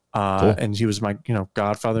 Cool. And he was my,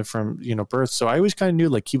 godfather from, birth. So I always kind of knew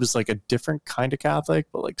like he was like a different kind of Catholic,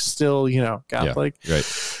 but like still, Catholic. Yeah, right.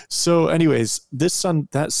 So anyways,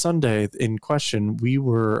 that Sunday in question, we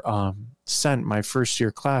were sent my first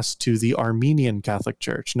year class to the Armenian Catholic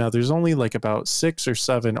Church. Now there's only like about 6 or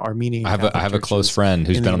 7 Armenian I have a close friend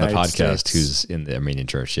who's been on the podcast who's in the Armenian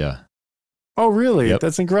church. Yeah. Oh, really? Yep.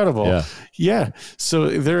 That's incredible. Yeah. So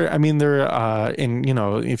they're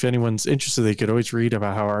if anyone's interested, they could always read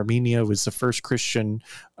about how Armenia was the first Christian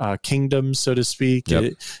kingdom, so to speak.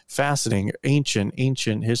 Yep. Fascinating,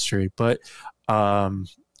 ancient history. But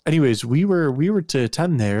anyways, we were to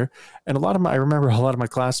attend there, and I remember a lot of my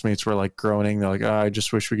classmates were like groaning. They're like, "Oh, I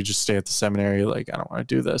just wish we could just stay at the seminary. Like, I don't want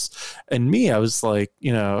to do this." And me, I was like,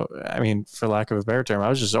 for lack of a better term, I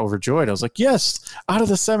was just overjoyed. I was like, "Yes, out of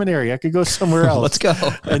the seminary, I could go somewhere else. Let's go."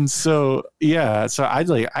 And so,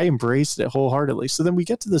 I embraced it wholeheartedly. So then we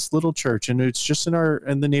get to this little church, and it's just in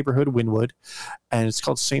the neighborhood, Wynwood, and it's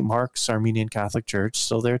called St. Mark's Armenian Catholic Church,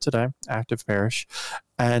 still there today, active parish.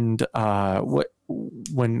 And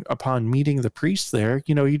when upon meeting the priest there,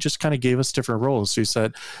 he just kind of gave us different roles. So he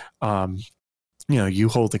said, you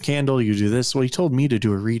hold the candle, you do this. Well, he told me to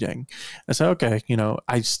do a reading. I said, okay,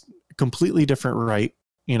 completely different rite,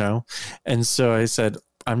 and so I said,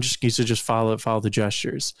 just follow the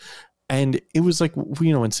gestures. And it was like,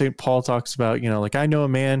 when St. Paul talks about, like, I know a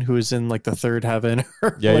man who is in like the third heaven.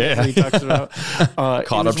 Yeah. He talks about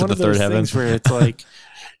caught up to the third heaven, where it's like,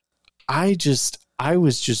 I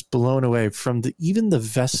was just blown away from even the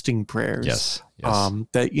vesting prayers. Yes.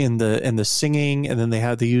 That in the singing, and then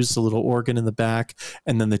they use the little organ in the back,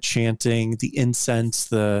 and then the chanting, the incense,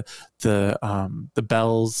 the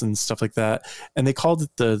bells and stuff like that. And they called it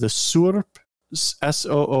the Soorp,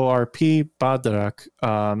 Soorp Badarak,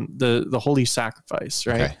 the holy sacrifice,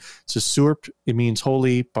 right? Okay. So Soorp, it means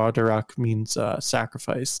holy, Badarak means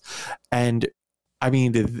sacrifice. And I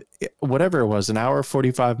mean, whatever it was, an hour,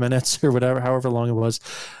 45 minutes or whatever, however long it was,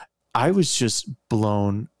 I was just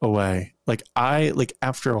blown away.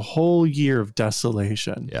 After a whole year of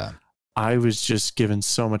desolation, I was just given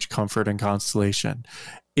so much comfort and consolation.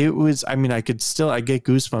 It was, I get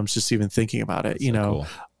goosebumps just even thinking about it, Cool.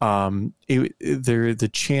 The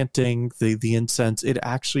chanting, the incense, it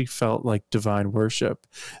actually felt like divine worship.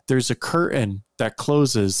 There's a curtain that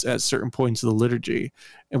closes at certain points of the liturgy,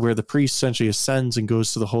 and where the priest essentially ascends and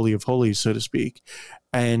goes to the Holy of Holies, so to speak.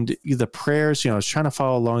 And the prayers, I was trying to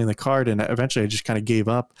follow along in the card, and eventually I just kind of gave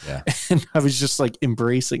up, and I was just like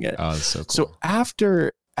embracing it. Oh, that's so cool. So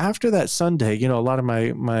after that Sunday, a lot of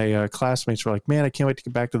my classmates were like, "Man, I can't wait to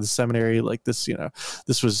get back to the seminary." Like this,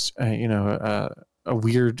 this was, a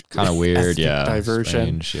weird, kind of weird,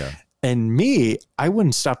 diversion. Strange, And me, I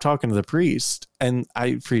wouldn't stop talking to the priest. And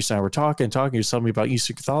priest and I were talking. He was telling me about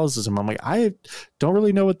Eastern Catholicism. I'm like, I don't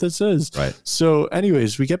really know what this is. Right. So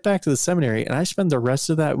anyways, we get back to the seminary, and I spend the rest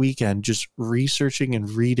of that weekend just researching and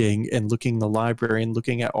reading and looking in the library and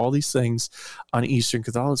looking at all these things on Eastern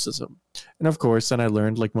Catholicism. And of course, then I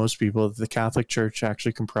learned, like most people, that the Catholic Church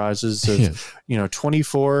actually comprises of,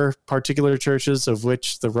 24 particular churches, of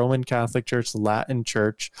which the Roman Catholic Church, the Latin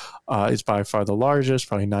Church, is by far the largest,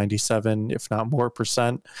 probably 97, if not more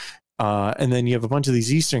percent. And then you have a bunch of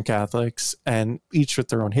these Eastern Catholics, and each with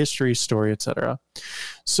their own history, story, etc.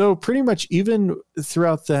 So pretty much even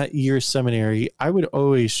throughout that year's seminary, I would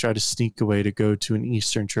always try to sneak away to go to an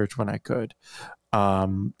Eastern church when I could.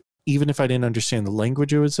 Even if I didn't understand the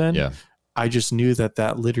language it was in, I just knew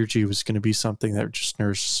that liturgy was going to be something that just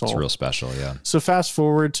nourished the soul. It's real special, yeah. So fast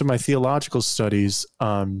forward to my theological studies,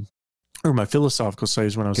 or my philosophical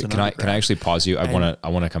studies when I was in undergrad. Can I actually pause you? I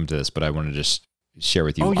want to come to this, but I want to just share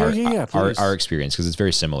with you our experience, because it's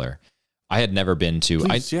very similar. I had never been to,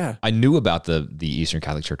 I knew about the Eastern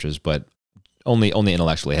Catholic churches, but only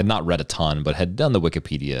intellectually. Had not read a ton, but had done the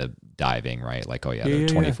Wikipedia diving, right? Like, there are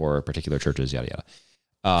 24 particular churches, yada, yada.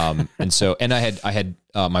 And I had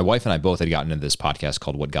my wife and I both had gotten into this podcast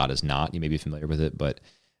called What God Is Not. You may be familiar with it, but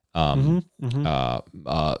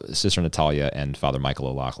Sister Natalia and Father Michael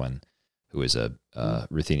O'Loughlin, who is a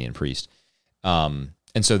Ruthenian priest.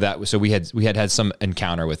 And so we had some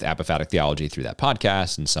encounter with apophatic theology through that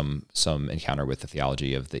podcast, and some encounter with the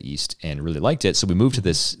theology of the East, and really liked it. So we moved to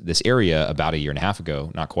this area about a year and a half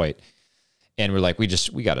ago, not quite. And we're like, we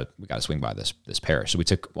gotta swing by this parish. So we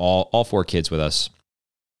took all 4 kids with us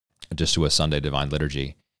just to a Sunday Divine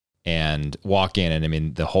Liturgy, and walk in, and I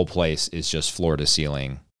mean, the whole place is just floor to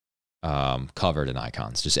ceiling, covered in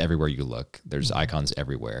icons. Just everywhere you look, there's icons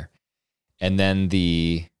everywhere. And then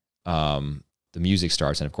the music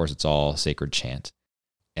starts, and of course it's all sacred chant.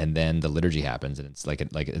 And then the liturgy happens, and it's like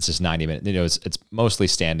it's just 90 minutes. You know, it's mostly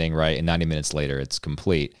standing, right? And 90 minutes later, it's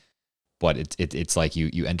complete. But it's like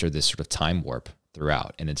you enter this sort of time warp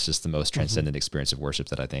throughout, and it's just the most transcendent experience of worship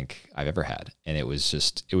that I think I've ever had. And it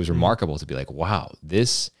was remarkable to be like, wow,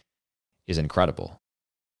 this is incredible,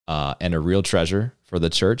 and a real treasure for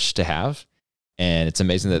the church to have. And it's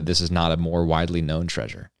amazing that this is not a more widely known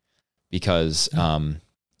treasure, because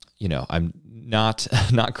you know, I'm not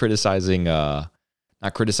criticizing the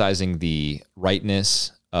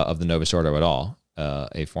rightness of the Novus Ordo at all,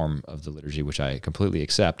 a form of the liturgy which I completely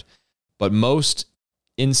accept. But most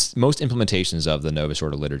implementations of the Novus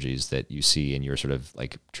Ordo liturgies that you see in your sort of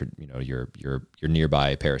like, you know, your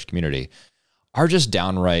nearby parish community are just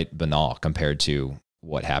downright banal compared to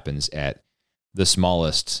what happens at the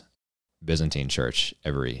smallest Byzantine church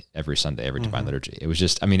every Sunday, every Divine Liturgy. It was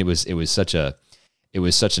just, I mean, it was such an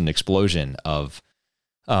explosion of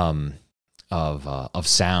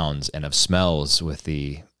sounds and of smells with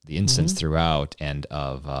the incense throughout, and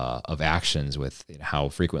of actions with how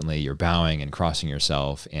frequently you're bowing and crossing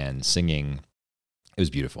yourself and singing. It was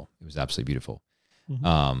beautiful. It was absolutely beautiful.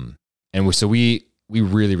 So we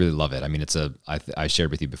really, really love it. I mean, I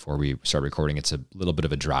shared with you before we started recording, it's a little bit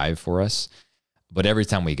of a drive for us, but every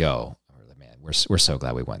time we go, we're like, man, we're so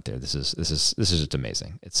glad we went there. This is just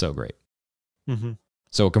amazing. It's so great.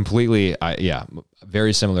 So completely,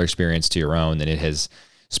 very similar experience to your own, and it has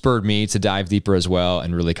spurred me to dive deeper as well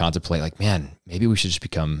and really contemplate, like, man, maybe we should just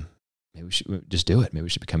do it. Maybe we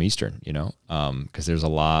should become Eastern, you know? Because there's a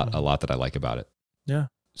lot that I like about it. Yeah.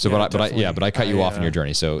 So, yeah, but I cut you off in your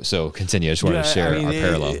journey. So continue. I just wanted to share our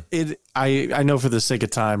parallel. I know for the sake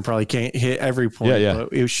of time, probably can't hit every point,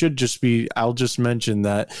 but it should just be, I'll just mention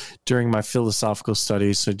that during my philosophical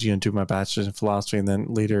studies, so, you know, do my bachelor's in philosophy and then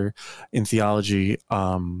later in theology,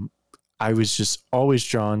 I was just always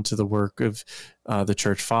drawn to the work of the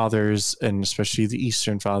church fathers, and especially the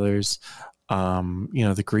Eastern fathers, you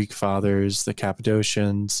know, the Greek fathers, the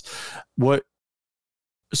Cappadocians.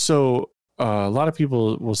 A lot of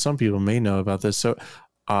people, well, some people may know about this. So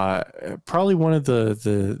probably one of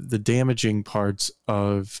the damaging parts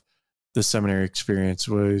of the seminary experience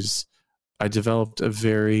was I developed a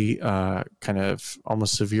very kind of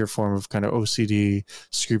almost severe form of kind of OCD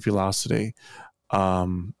scrupulosity.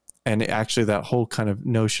 And actually that whole kind of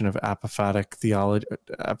notion of apophatic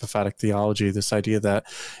theology, this idea that,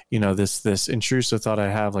 you know, this intrusive thought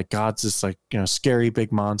I have, like God's this, like, you know, scary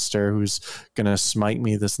big monster who's going to smite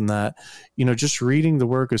me, this and that, you know, just reading the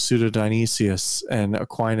work of Pseudo Dionysius and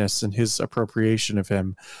Aquinas and his appropriation of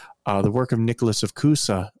him, the work of Nicholas of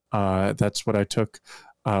Cusa, that's what I took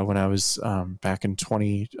when I was back in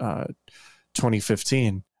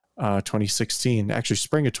 2016, actually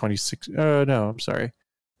spring of 2016. No, I'm sorry.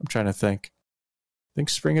 I'm trying to think. I think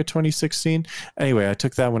spring of 2016. Anyway, I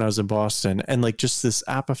took that when I was in Boston, and like just this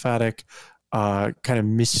apophatic kind of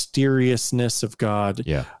mysteriousness of God,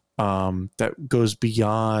 that goes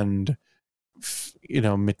beyond, you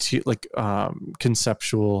know,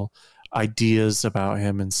 conceptual ideas about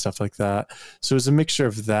him and stuff like that. So it was a mixture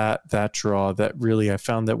of that draw that really I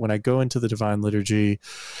found that when I go into the Divine Liturgy,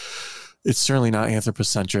 it's certainly not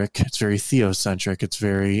anthropocentric. It's very theocentric. It's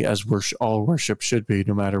very, as all worship should be,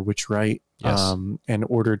 no matter which rite, and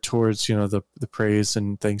ordered towards, you know, the praise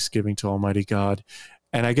and thanksgiving to Almighty God.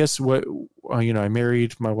 And I guess you know, I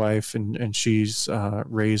married my wife, and she's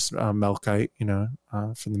raised Melkite, you know,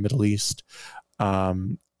 from the Middle East.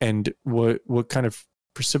 And what kind of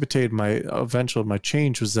precipitated my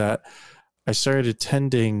change was that I started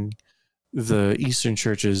attending the Eastern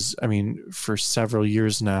churches, I mean, for several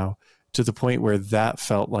years now, to the point where that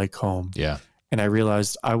felt like home. Yeah. And I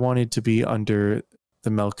realized I wanted to be under the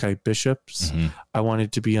Melkite bishops. I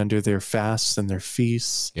wanted to be under their fasts and their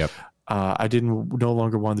feasts. Yep. I no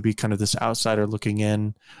longer want to be kind of this outsider looking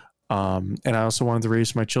in. And I also wanted to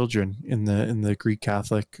raise my children in the Greek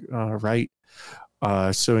Catholic rite.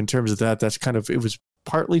 So in terms of that's kind of, it was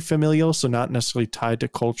partly familial, so not necessarily tied to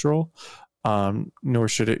cultural, nor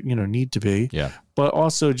should it, you know, need to be. Yeah. But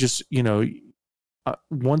also just, you know,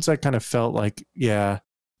 once I kind of felt like,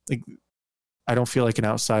 like I don't feel like an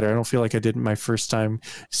outsider. I don't feel like I did my first time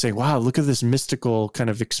saying, wow, look at this mystical kind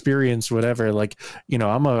of experience, whatever. Like,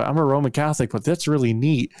 I'm a Roman Catholic, but that's really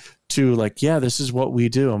neat to like, yeah, this is what we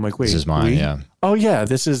do. I'm like, wait, this is mine. Yeah. Oh yeah.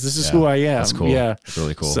 This is who I am. That's cool. Yeah. That's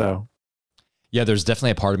really cool. So yeah, there's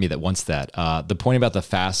definitely a part of me that wants that. The point about the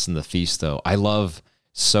fasts and the feast though, I love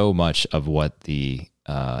so much of what the,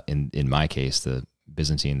 in my case, the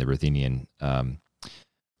Byzantine, the Ruthenian,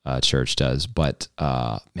 church does, but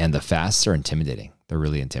man, the fasts are intimidating. They're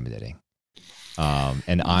really intimidating.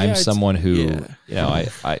 And I'm someone who,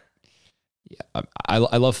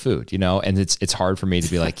 I love food, and it's hard for me to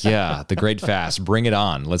be like, yeah, the great fast, bring it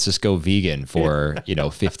on. Let's just go vegan for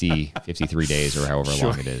 53 days or however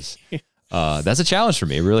long it is. That's a challenge for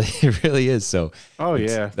me. It really is. So,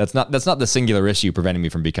 that's not the singular issue preventing me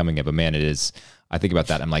from becoming it, but man, it is. I think about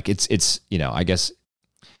that. I'm like, it's I guess.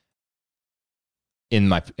 In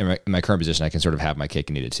my current position, I can sort of have my cake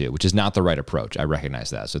and eat it too, which is not the right approach. I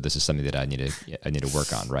recognize that. So this is something that I need to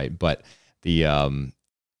work on, right? But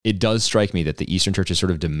it does strike me that the Eastern churches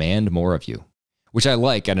sort of demand more of you, which I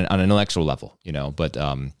like on an intellectual level, but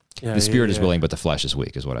the spirit is willing, but the flesh is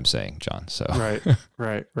weak, is what I'm saying, John. So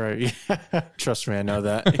right. Yeah. Trust me, I know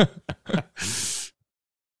that.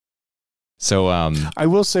 So I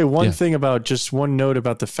will say one note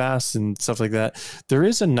about the fast and stuff like that. There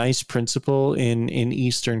is a nice principle in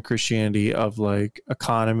Eastern Christianity of like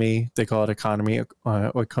economy. They call it economy,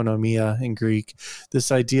 oikonomia in Greek.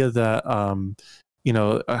 This idea that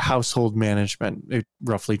a household management, it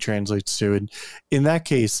roughly translates to. And in that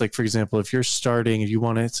case, like, for example, if you're starting, if you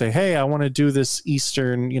want to say, hey, I want to do this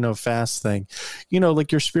Eastern, fast thing,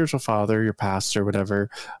 like your spiritual father, your pastor, whatever,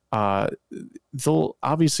 they'll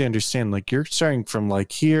obviously understand, like, you're starting from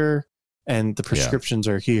like here and the prescriptions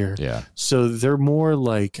are here. Yeah. So they're more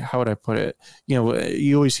like, how would I put it?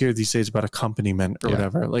 You always hear these days about accompaniment or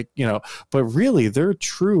whatever, like, but really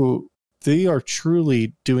they are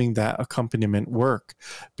truly doing that accompaniment work,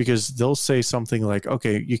 because they'll say something like,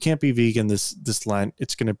 okay, you can't be vegan this Lent.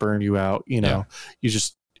 It's going to burn you out.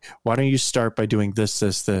 Why don't you start by doing this?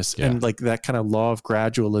 Yeah. And like that kind of law of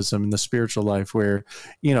gradualism in the spiritual life where,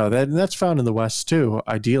 that's found in the West too,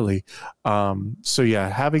 ideally. So yeah,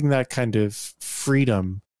 having that kind of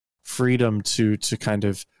freedom to kind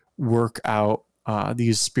of work out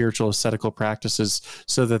these spiritual ascetical practices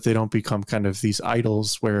so that they don't become kind of these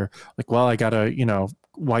idols where like, well, I gotta,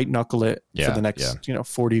 white knuckle it for the next,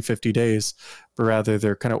 40, 50 days, but rather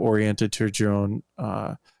they're kind of oriented towards your own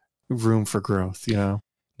room for growth,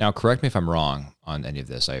 Now, correct me if I'm wrong on any of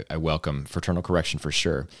this. I welcome fraternal correction for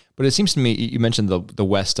sure. But it seems to me, you mentioned the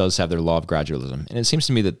West does have their law of gradualism. And it seems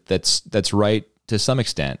to me that's right to some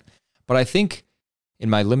extent. But I think in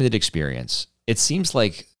my limited experience, it seems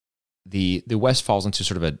like the West falls into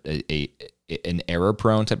sort of an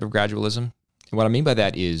error-prone type of gradualism. And what I mean by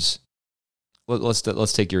that is,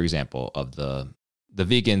 let's take your example of the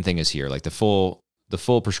vegan thing is here, like the full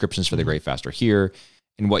prescriptions for the Great Fast are here,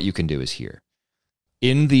 and what you can do is here.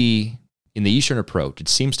 In the Eastern approach, it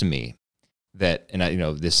seems to me that, and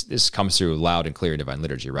this comes through loud and clear in Divine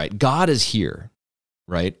Liturgy, right? God is here,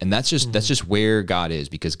 right? And that's just where God is,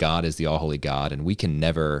 because God is the all holy God, and we can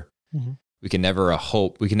never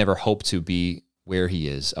hope to be where He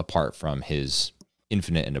is apart from His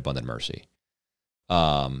infinite and abundant mercy.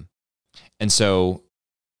 And so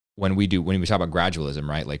when we talk about gradualism,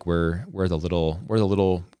 right? Like we're the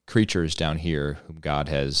little creatures down here whom God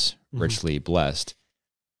has richly blessed.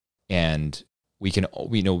 And we can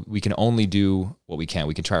only do what we can.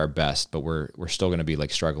 We can try our best, but we're still going to be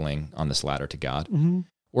like struggling on this ladder to God. Mm-hmm.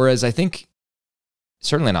 Whereas I think,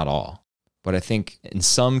 certainly not all, but I think in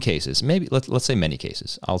some cases, maybe let's say many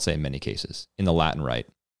cases, I'll say many cases in the Latin Rite,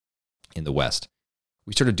 in the West,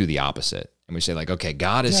 we sort of do the opposite, and we say like, okay,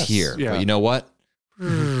 God is here, but you know what?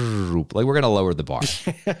 Like we're going to lower the bar,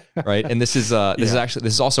 right? And this is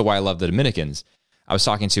also why I love the Dominicans. I was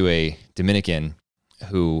talking to a Dominican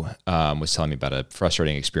who was telling me about a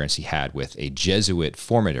frustrating experience he had with a Jesuit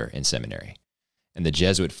formator in seminary. And the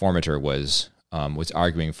Jesuit formator was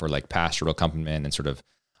arguing for like pastoral accompaniment and sort of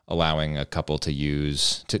allowing a couple to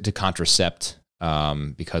use, to contracept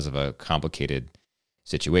because of a complicated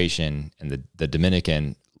situation. And the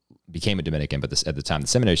Dominican became a Dominican, but at the time the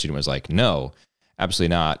seminary student was like, no,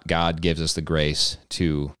 absolutely not. God gives us the grace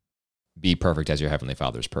to be perfect as your heavenly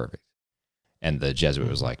Father is perfect. And the Jesuit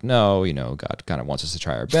was like, no, God kind of wants us to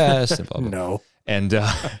try our best. And blah, blah. No. And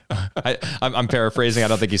I'm paraphrasing. I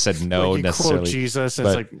don't think he said no like necessarily. Quote Jesus, and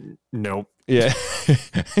it's like, nope. Yeah.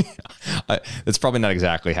 That's probably not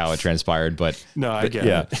exactly how it transpired, but no, I get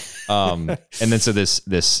it. And then so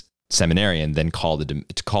this seminarian then called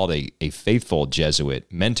a faithful Jesuit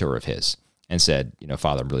mentor of his and said,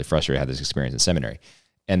 Father, I'm really frustrated. I had this experience in seminary.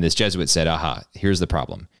 And this Jesuit said, aha, here's the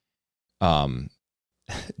problem.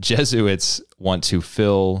 Jesuits want to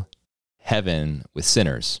fill heaven with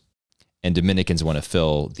sinners, and Dominicans want to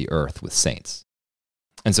fill the earth with saints.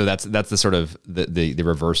 And so that's the sort of the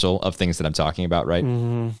reversal of things that I'm talking about, right?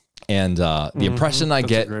 Mm-hmm. And the impression I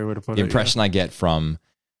get, I get from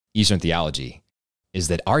Eastern theology is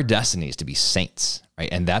that our destiny is to be saints, right?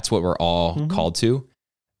 And that's what we're all called to.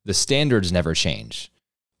 The standards never change.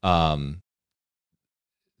 They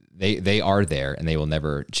are there and they will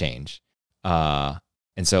never change.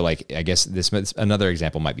 And so, I guess another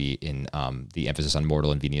example might be in the emphasis on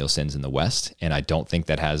mortal and venial sins in the West, and I don't think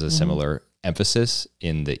that has a similar emphasis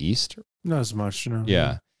in the East. Not as much, no.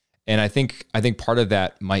 Yeah, and I think part of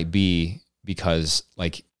that might be because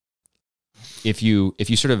if you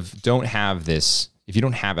sort of don't have this, if you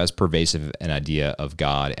don't have as pervasive an idea of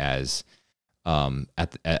God as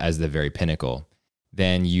as the very pinnacle,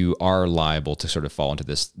 then you are liable to sort of fall into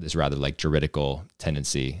this rather juridical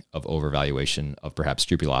tendency of overvaluation of perhaps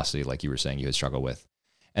scrupulosity, like you were saying you had struggled with.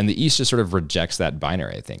 And the East just sort of rejects that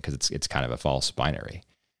binary, I think, because it's kind of a false binary.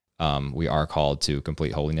 We are called to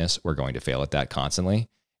complete holiness. We're going to fail at that constantly.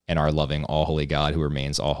 And our loving, all holy God, who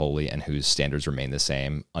remains all holy and whose standards remain the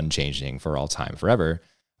same, unchanging for all time, forever,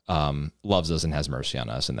 loves us and has mercy on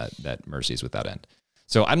us, and that mercy is without end.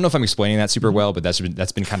 So I don't know if I'm explaining that super well, but that's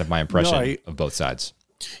been kind of my impression of both sides.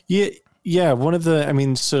 Yeah.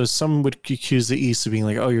 So some would accuse the East of being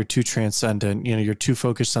like, oh, you're too transcendent. You're too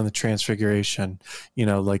focused on the transfiguration.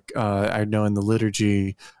 I know in the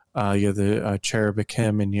liturgy, you have the cherubic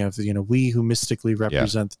hymn, and you have the, we who mystically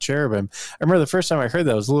represent the cherubim. I remember the first time I heard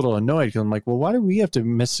that, I was a little annoyed because I'm like, well, why do we have to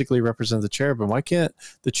mystically represent the cherubim? Why can't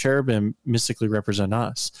the cherubim mystically represent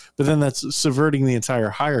us? But then that's subverting the entire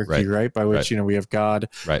hierarchy, right? By which, we have God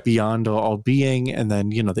beyond all being, and then,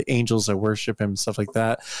 the angels that worship him and stuff like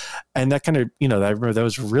that. And that kind of, I remember that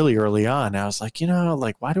was really early on. I was like,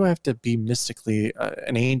 why do I have to be mystically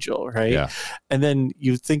an angel, right? Yeah. And then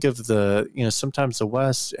you think of sometimes the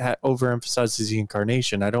West overemphasizes the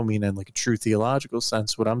incarnation. I don't mean in a true theological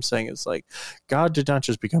sense. What I'm saying is God did not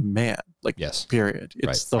just become man, period.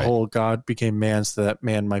 It's the whole God became man so that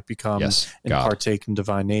man might become and partake in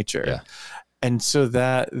divine nature. Yeah. And so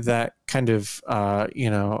that kind of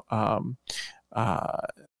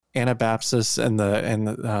Anabaptist and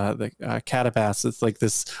the Catabaptist, it's like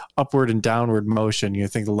this upward and downward motion. You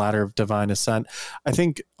think the ladder of divine ascent. I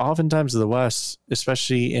think oftentimes in the West,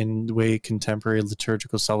 especially in the way contemporary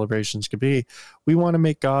liturgical celebrations could be, we want to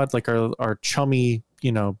make God like our chummy,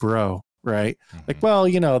 bro, right?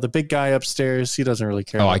 Mm-hmm. The big guy upstairs, he doesn't really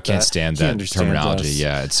care. Oh, I can't stand that terminology.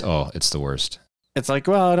 Us. Yeah, it's the worst. It's I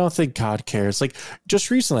don't think God cares.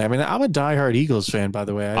 Just recently, I'm a diehard Eagles fan, by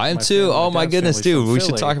the way. I am too. Oh my goodness, dude. We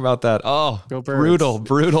should talk about that. Oh, brutal.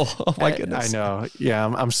 Oh my goodness. I know. Yeah,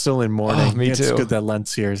 I'm still in mourning. Oh, me too. It's good that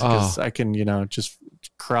Lent's here because I can, just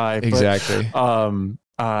cry. Exactly. But,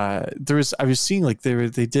 I was seeing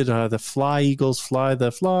they did the Fly Eagles Fly,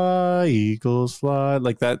 the Fly Eagles Fly,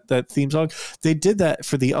 like that theme song. They did that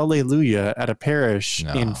for the Alleluia at a parish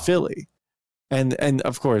in Philly. And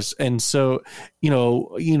of course, and so, in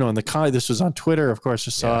the this was on Twitter, of course,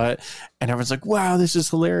 I saw it, and everyone's like, wow, this is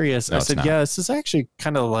hilarious. No, I said, this is actually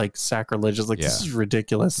kind of sacrilegious. This is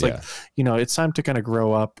ridiculous. It's time to kind of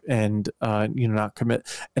grow up and, not commit.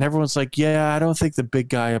 And everyone's like, I don't think the big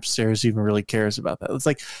guy upstairs even really cares about that. It's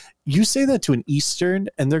you say that to an Eastern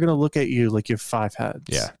and they're going to look at you like you have 5 heads.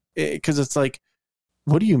 Yeah. Because it's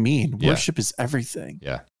what do you mean? Worship is everything.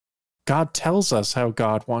 Yeah. God tells us how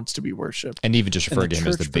God wants to be worshipped. And even just referring to him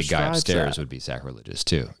as the big guy upstairs would be sacrilegious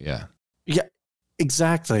too. Yeah. Yeah,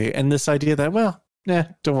 exactly. And this idea that,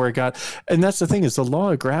 don't worry, God. And that's the thing is the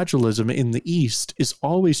law of gradualism in the East is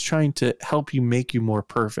always trying to help you make you more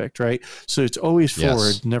perfect, right? So it's always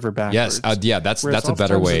forward, never backwards. Yes. That's a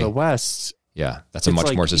better way. In the West. Yeah. That's a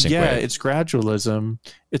much more succinct way. Yeah, it's gradualism.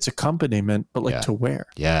 It's accompaniment, but to where?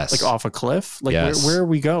 Yes. Off a cliff? Where are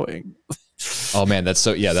we going? Oh man, that's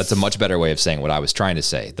a much better way of saying what I was trying to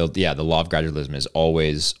say. The law of gradualism is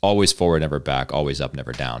always forward, never back, always up,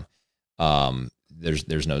 never down.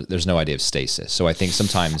 There's no idea of stasis. So I think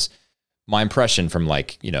sometimes my impression from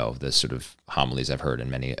the sort of homilies I've heard in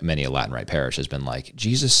many a Latin Rite parish has been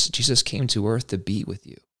Jesus came to earth to be with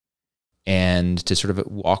you and to sort of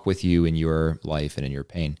walk with you in your life and in your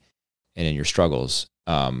pain and in your struggles.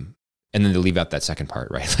 And then to leave out that second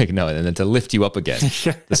part, right? And then to lift you up again.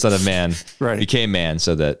 The Son of Man became man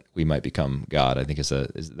so that we might become God. I think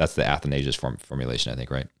that's the Athanasius formulation, I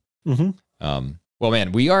think, right? Mm-hmm. Well,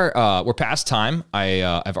 man, we're past time.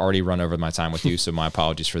 I've already run over my time with you, so my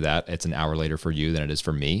apologies for that. It's an hour later for you than it is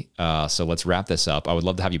for me. So let's wrap this up. I would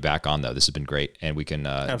love to have you back on though. This has been great, and we can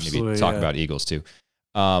maybe talk about Eagles too.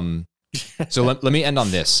 So let me end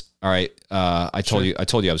on this. All right. I told you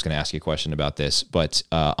I was going to ask you a question about this, but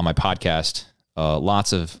on my podcast,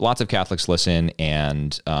 lots of Catholics listen,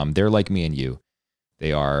 and they're like me and you.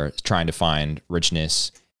 They are trying to find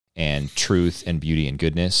richness and truth and beauty and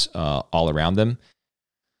goodness all around them.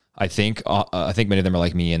 I think many of them are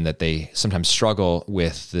like me in that they sometimes struggle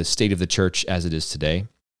with the state of the church as it is today,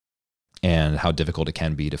 and how difficult it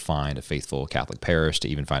can be to find a faithful Catholic parish, to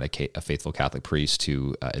even find a faithful Catholic priest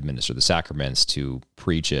to administer the sacraments, to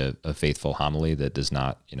preach a faithful homily that does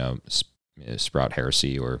not, sprout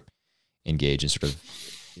heresy or engage in sort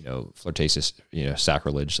of, flirtatious,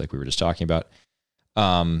 sacrilege like we were just talking about.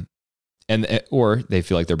 Or they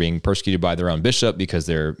feel like they're being persecuted by their own bishop because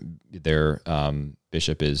their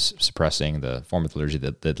bishop is suppressing the form of the liturgy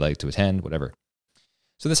that they'd like to attend, whatever.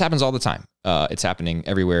 So this happens all the time. It's happening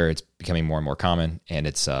everywhere. It's becoming more and more common, and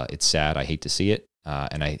it's sad. I hate to see it,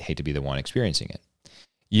 and I hate to be the one experiencing it.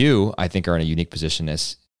 You, I think, are in a unique position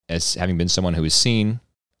as having been someone who has seen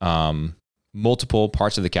multiple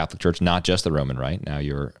parts of the Catholic Church, not just the Roman Rite. Now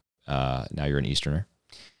you're an Easterner.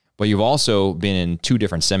 But you've also been in 2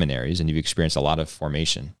 different seminaries, and you've experienced a lot of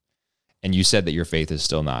formation. And you said that your faith is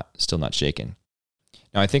still not shaken.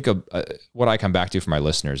 Now, I think what I come back to for my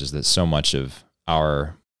listeners is that so much of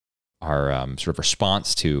our sort of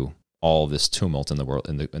response to all this tumult in the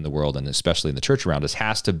world, and especially in the church around us,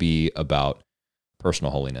 has to be about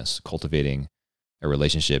personal holiness, cultivating a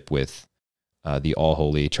relationship with the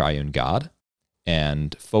all-holy triune God,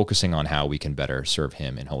 and focusing on how we can better serve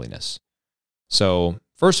Him in holiness. So,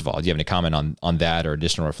 first of all, do you have any comment on that or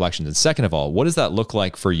additional reflections? And second of all, what does that look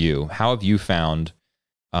like for you? How have you found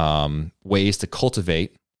ways to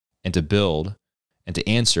cultivate and to build and to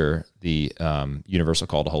answer the universal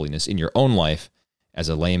call to holiness in your own life as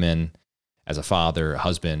a layman, as a father, a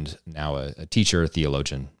husband, now a teacher, a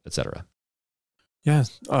theologian, etc.? Yeah.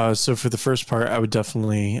 So for the first part, I would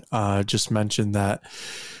definitely just mention that,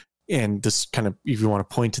 and this kind of, if you want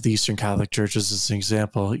to point to the Eastern Catholic churches as an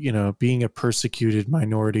example, being a persecuted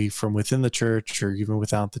minority from within the church or even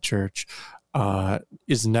without the church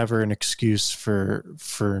is never an excuse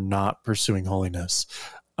for not pursuing holiness.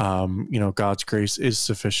 God's grace is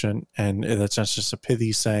sufficient, and that's not just a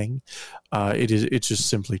pithy saying. It's just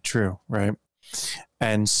simply true, right?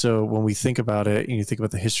 And so when we think about it, and you think about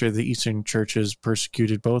the history of the Eastern churches,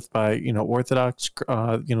 persecuted both by, Orthodox,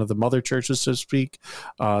 the mother churches, so to speak,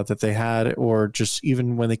 that they had, or just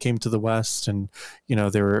even when they came to the West, and,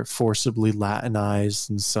 they were forcibly Latinized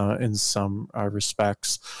in some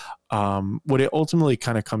respects. What it ultimately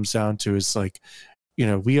kind of comes down to is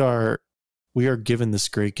we are given this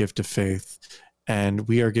great gift of faith, and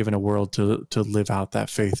we are given a world to live out that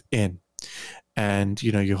faith in. And,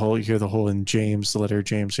 you hear the whole in James, the letter of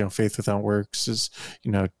James, faith without works is,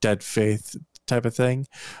 dead faith type of thing,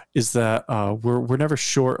 is that we're never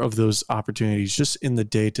short of those opportunities just in the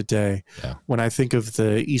day to day. When I think of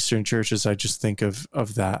the Eastern churches, I just think of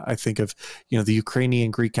that. I think of, the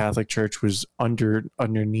Ukrainian Greek Catholic Church was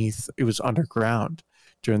underneath, it was underground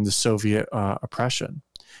during the Soviet oppression.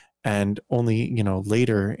 And only,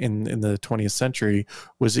 later in the 20th century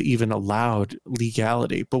was it even allowed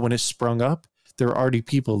legality. But when it sprung up, there were already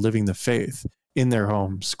people living the faith in their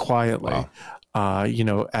homes quietly,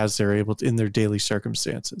 as they're able to in their daily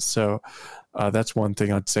circumstances. So that's one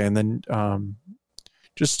thing I'd say. And then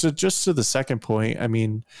just to the second point, I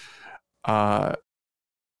mean,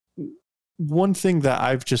 one thing that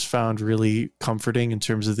I've just found really comforting in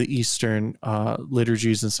terms of the Eastern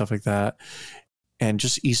liturgies and stuff like that, and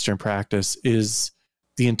just Eastern practice, is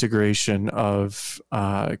the integration of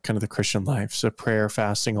kind of the Christian life. So prayer,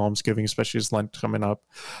 fasting, almsgiving, especially as Lent coming up,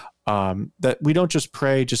 that we don't just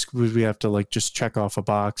pray just because we have to just check off a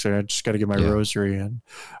box, or I just got to get my rosary in.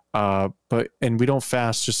 And we don't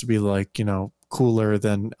fast just to be cooler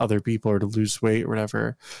than other people or to lose weight or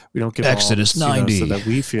whatever. We don't give Exodus 90 so that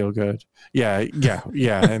we feel good. Yeah.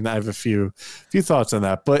 And I have a few thoughts on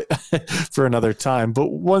that, but for another time. But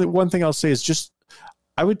one thing I'll say is just,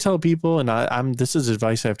 I would tell people, and this is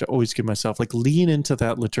advice I have to always give myself, lean into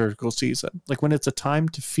that liturgical season. When it's a time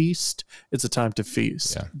to feast, it's a time to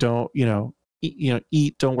feast. Yeah. Don't,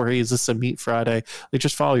 eat, don't worry, is this a meat Friday?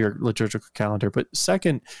 Just follow your liturgical calendar. But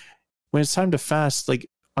second, when it's time to fast,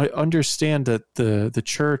 I understand that the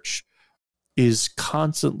church is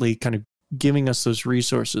constantly kind of giving us those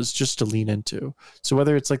resources just to lean into. So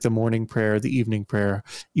whether it's the morning prayer, the evening prayer,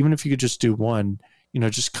 even if you could just do one,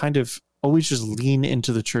 just kind of always just lean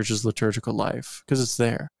into the church's liturgical life because it's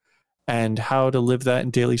there. And how to live that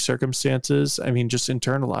in daily circumstances, I mean, just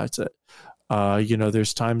internalize it.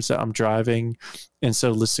 There's times that I'm driving,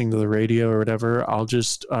 instead of listening to the radio or whatever, I'll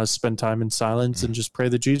just spend time in silence and just pray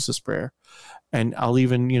the Jesus prayer. And I'll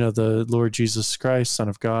even, the Lord Jesus Christ, Son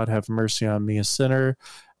of God, have mercy on me, a sinner.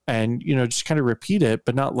 And, just kind of repeat it,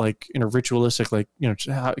 but not like in a ritualistic, like,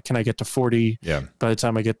 how can I get to 40 by the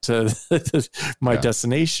time I get to my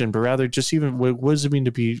destination? But rather just even, what does it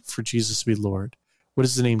mean for Jesus to be Lord? What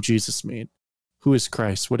does the name Jesus mean? Who is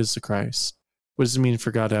Christ? What is the Christ? What does it mean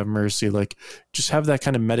for God to have mercy? Like, just have that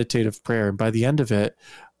kind of meditative prayer. And by the end of it,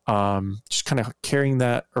 just kind of carrying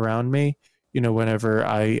that around me, whenever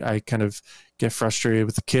I kind of get frustrated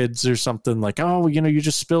with the kids or something, like, oh, you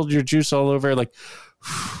just spilled your juice all over, like,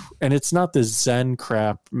 and it's not this Zen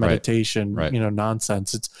crap meditation,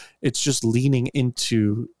 nonsense. It's just leaning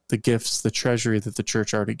into the gifts, the treasury that the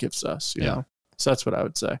church already gives us, you know? So that's what I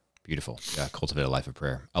would say. Beautiful. Yeah. Cultivate a life of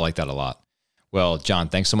prayer. I like that a lot. Well, John,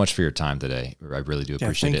 thanks so much for your time today. I really do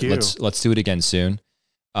appreciate it. Let's do it again soon.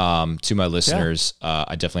 To my listeners,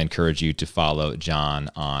 I definitely encourage you to follow John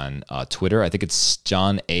on Twitter. I think it's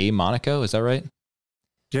John A. Monaco. Is that right?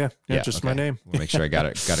 Yeah, just my name. We'll make sure I got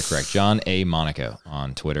it correct. John A. Monaco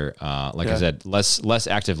on Twitter. I said, less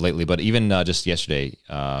active lately, but even just yesterday,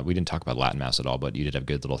 we didn't talk about Latin Mass at all, but you did have a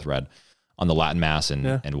good little thread on the Latin Mass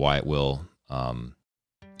and why it will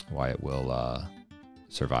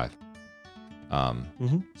survive. So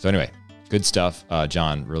anyway, good stuff.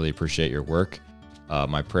 John, really appreciate your work.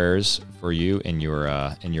 My prayers for you in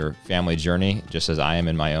your family journey, just as I am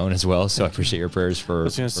in my own as well. So I appreciate your prayers for. I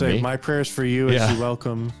was going to say, my prayers for you as you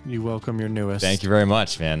welcome your newest. Thank you very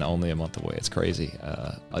much, man. Only a month away. It's crazy.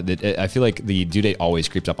 I feel like the due date always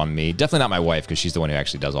creeps up on me. Definitely not my wife, because she's the one who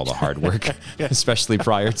actually does all the hard work, especially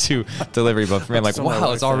prior to delivery. But for me, I'm like,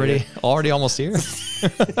 wow, it's already almost here.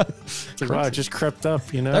 It's like, wow, it just crept up.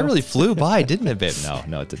 That really flew by, didn't it, babe?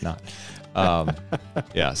 No, it did not.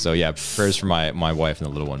 Prayers for my wife and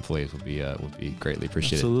the little one, please, would be greatly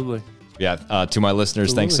appreciated. Absolutely. To my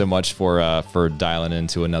listeners, thanks so much for dialing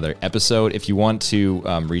into another episode. If you want to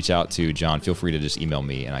reach out to John, feel free to just email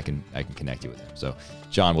me and I can connect you with him. So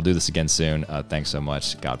John, we'll do this again soon. Thanks so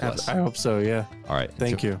much. God bless. I hope so. Yeah. All right.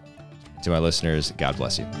 Thank you. To my listeners, God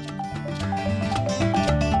bless you.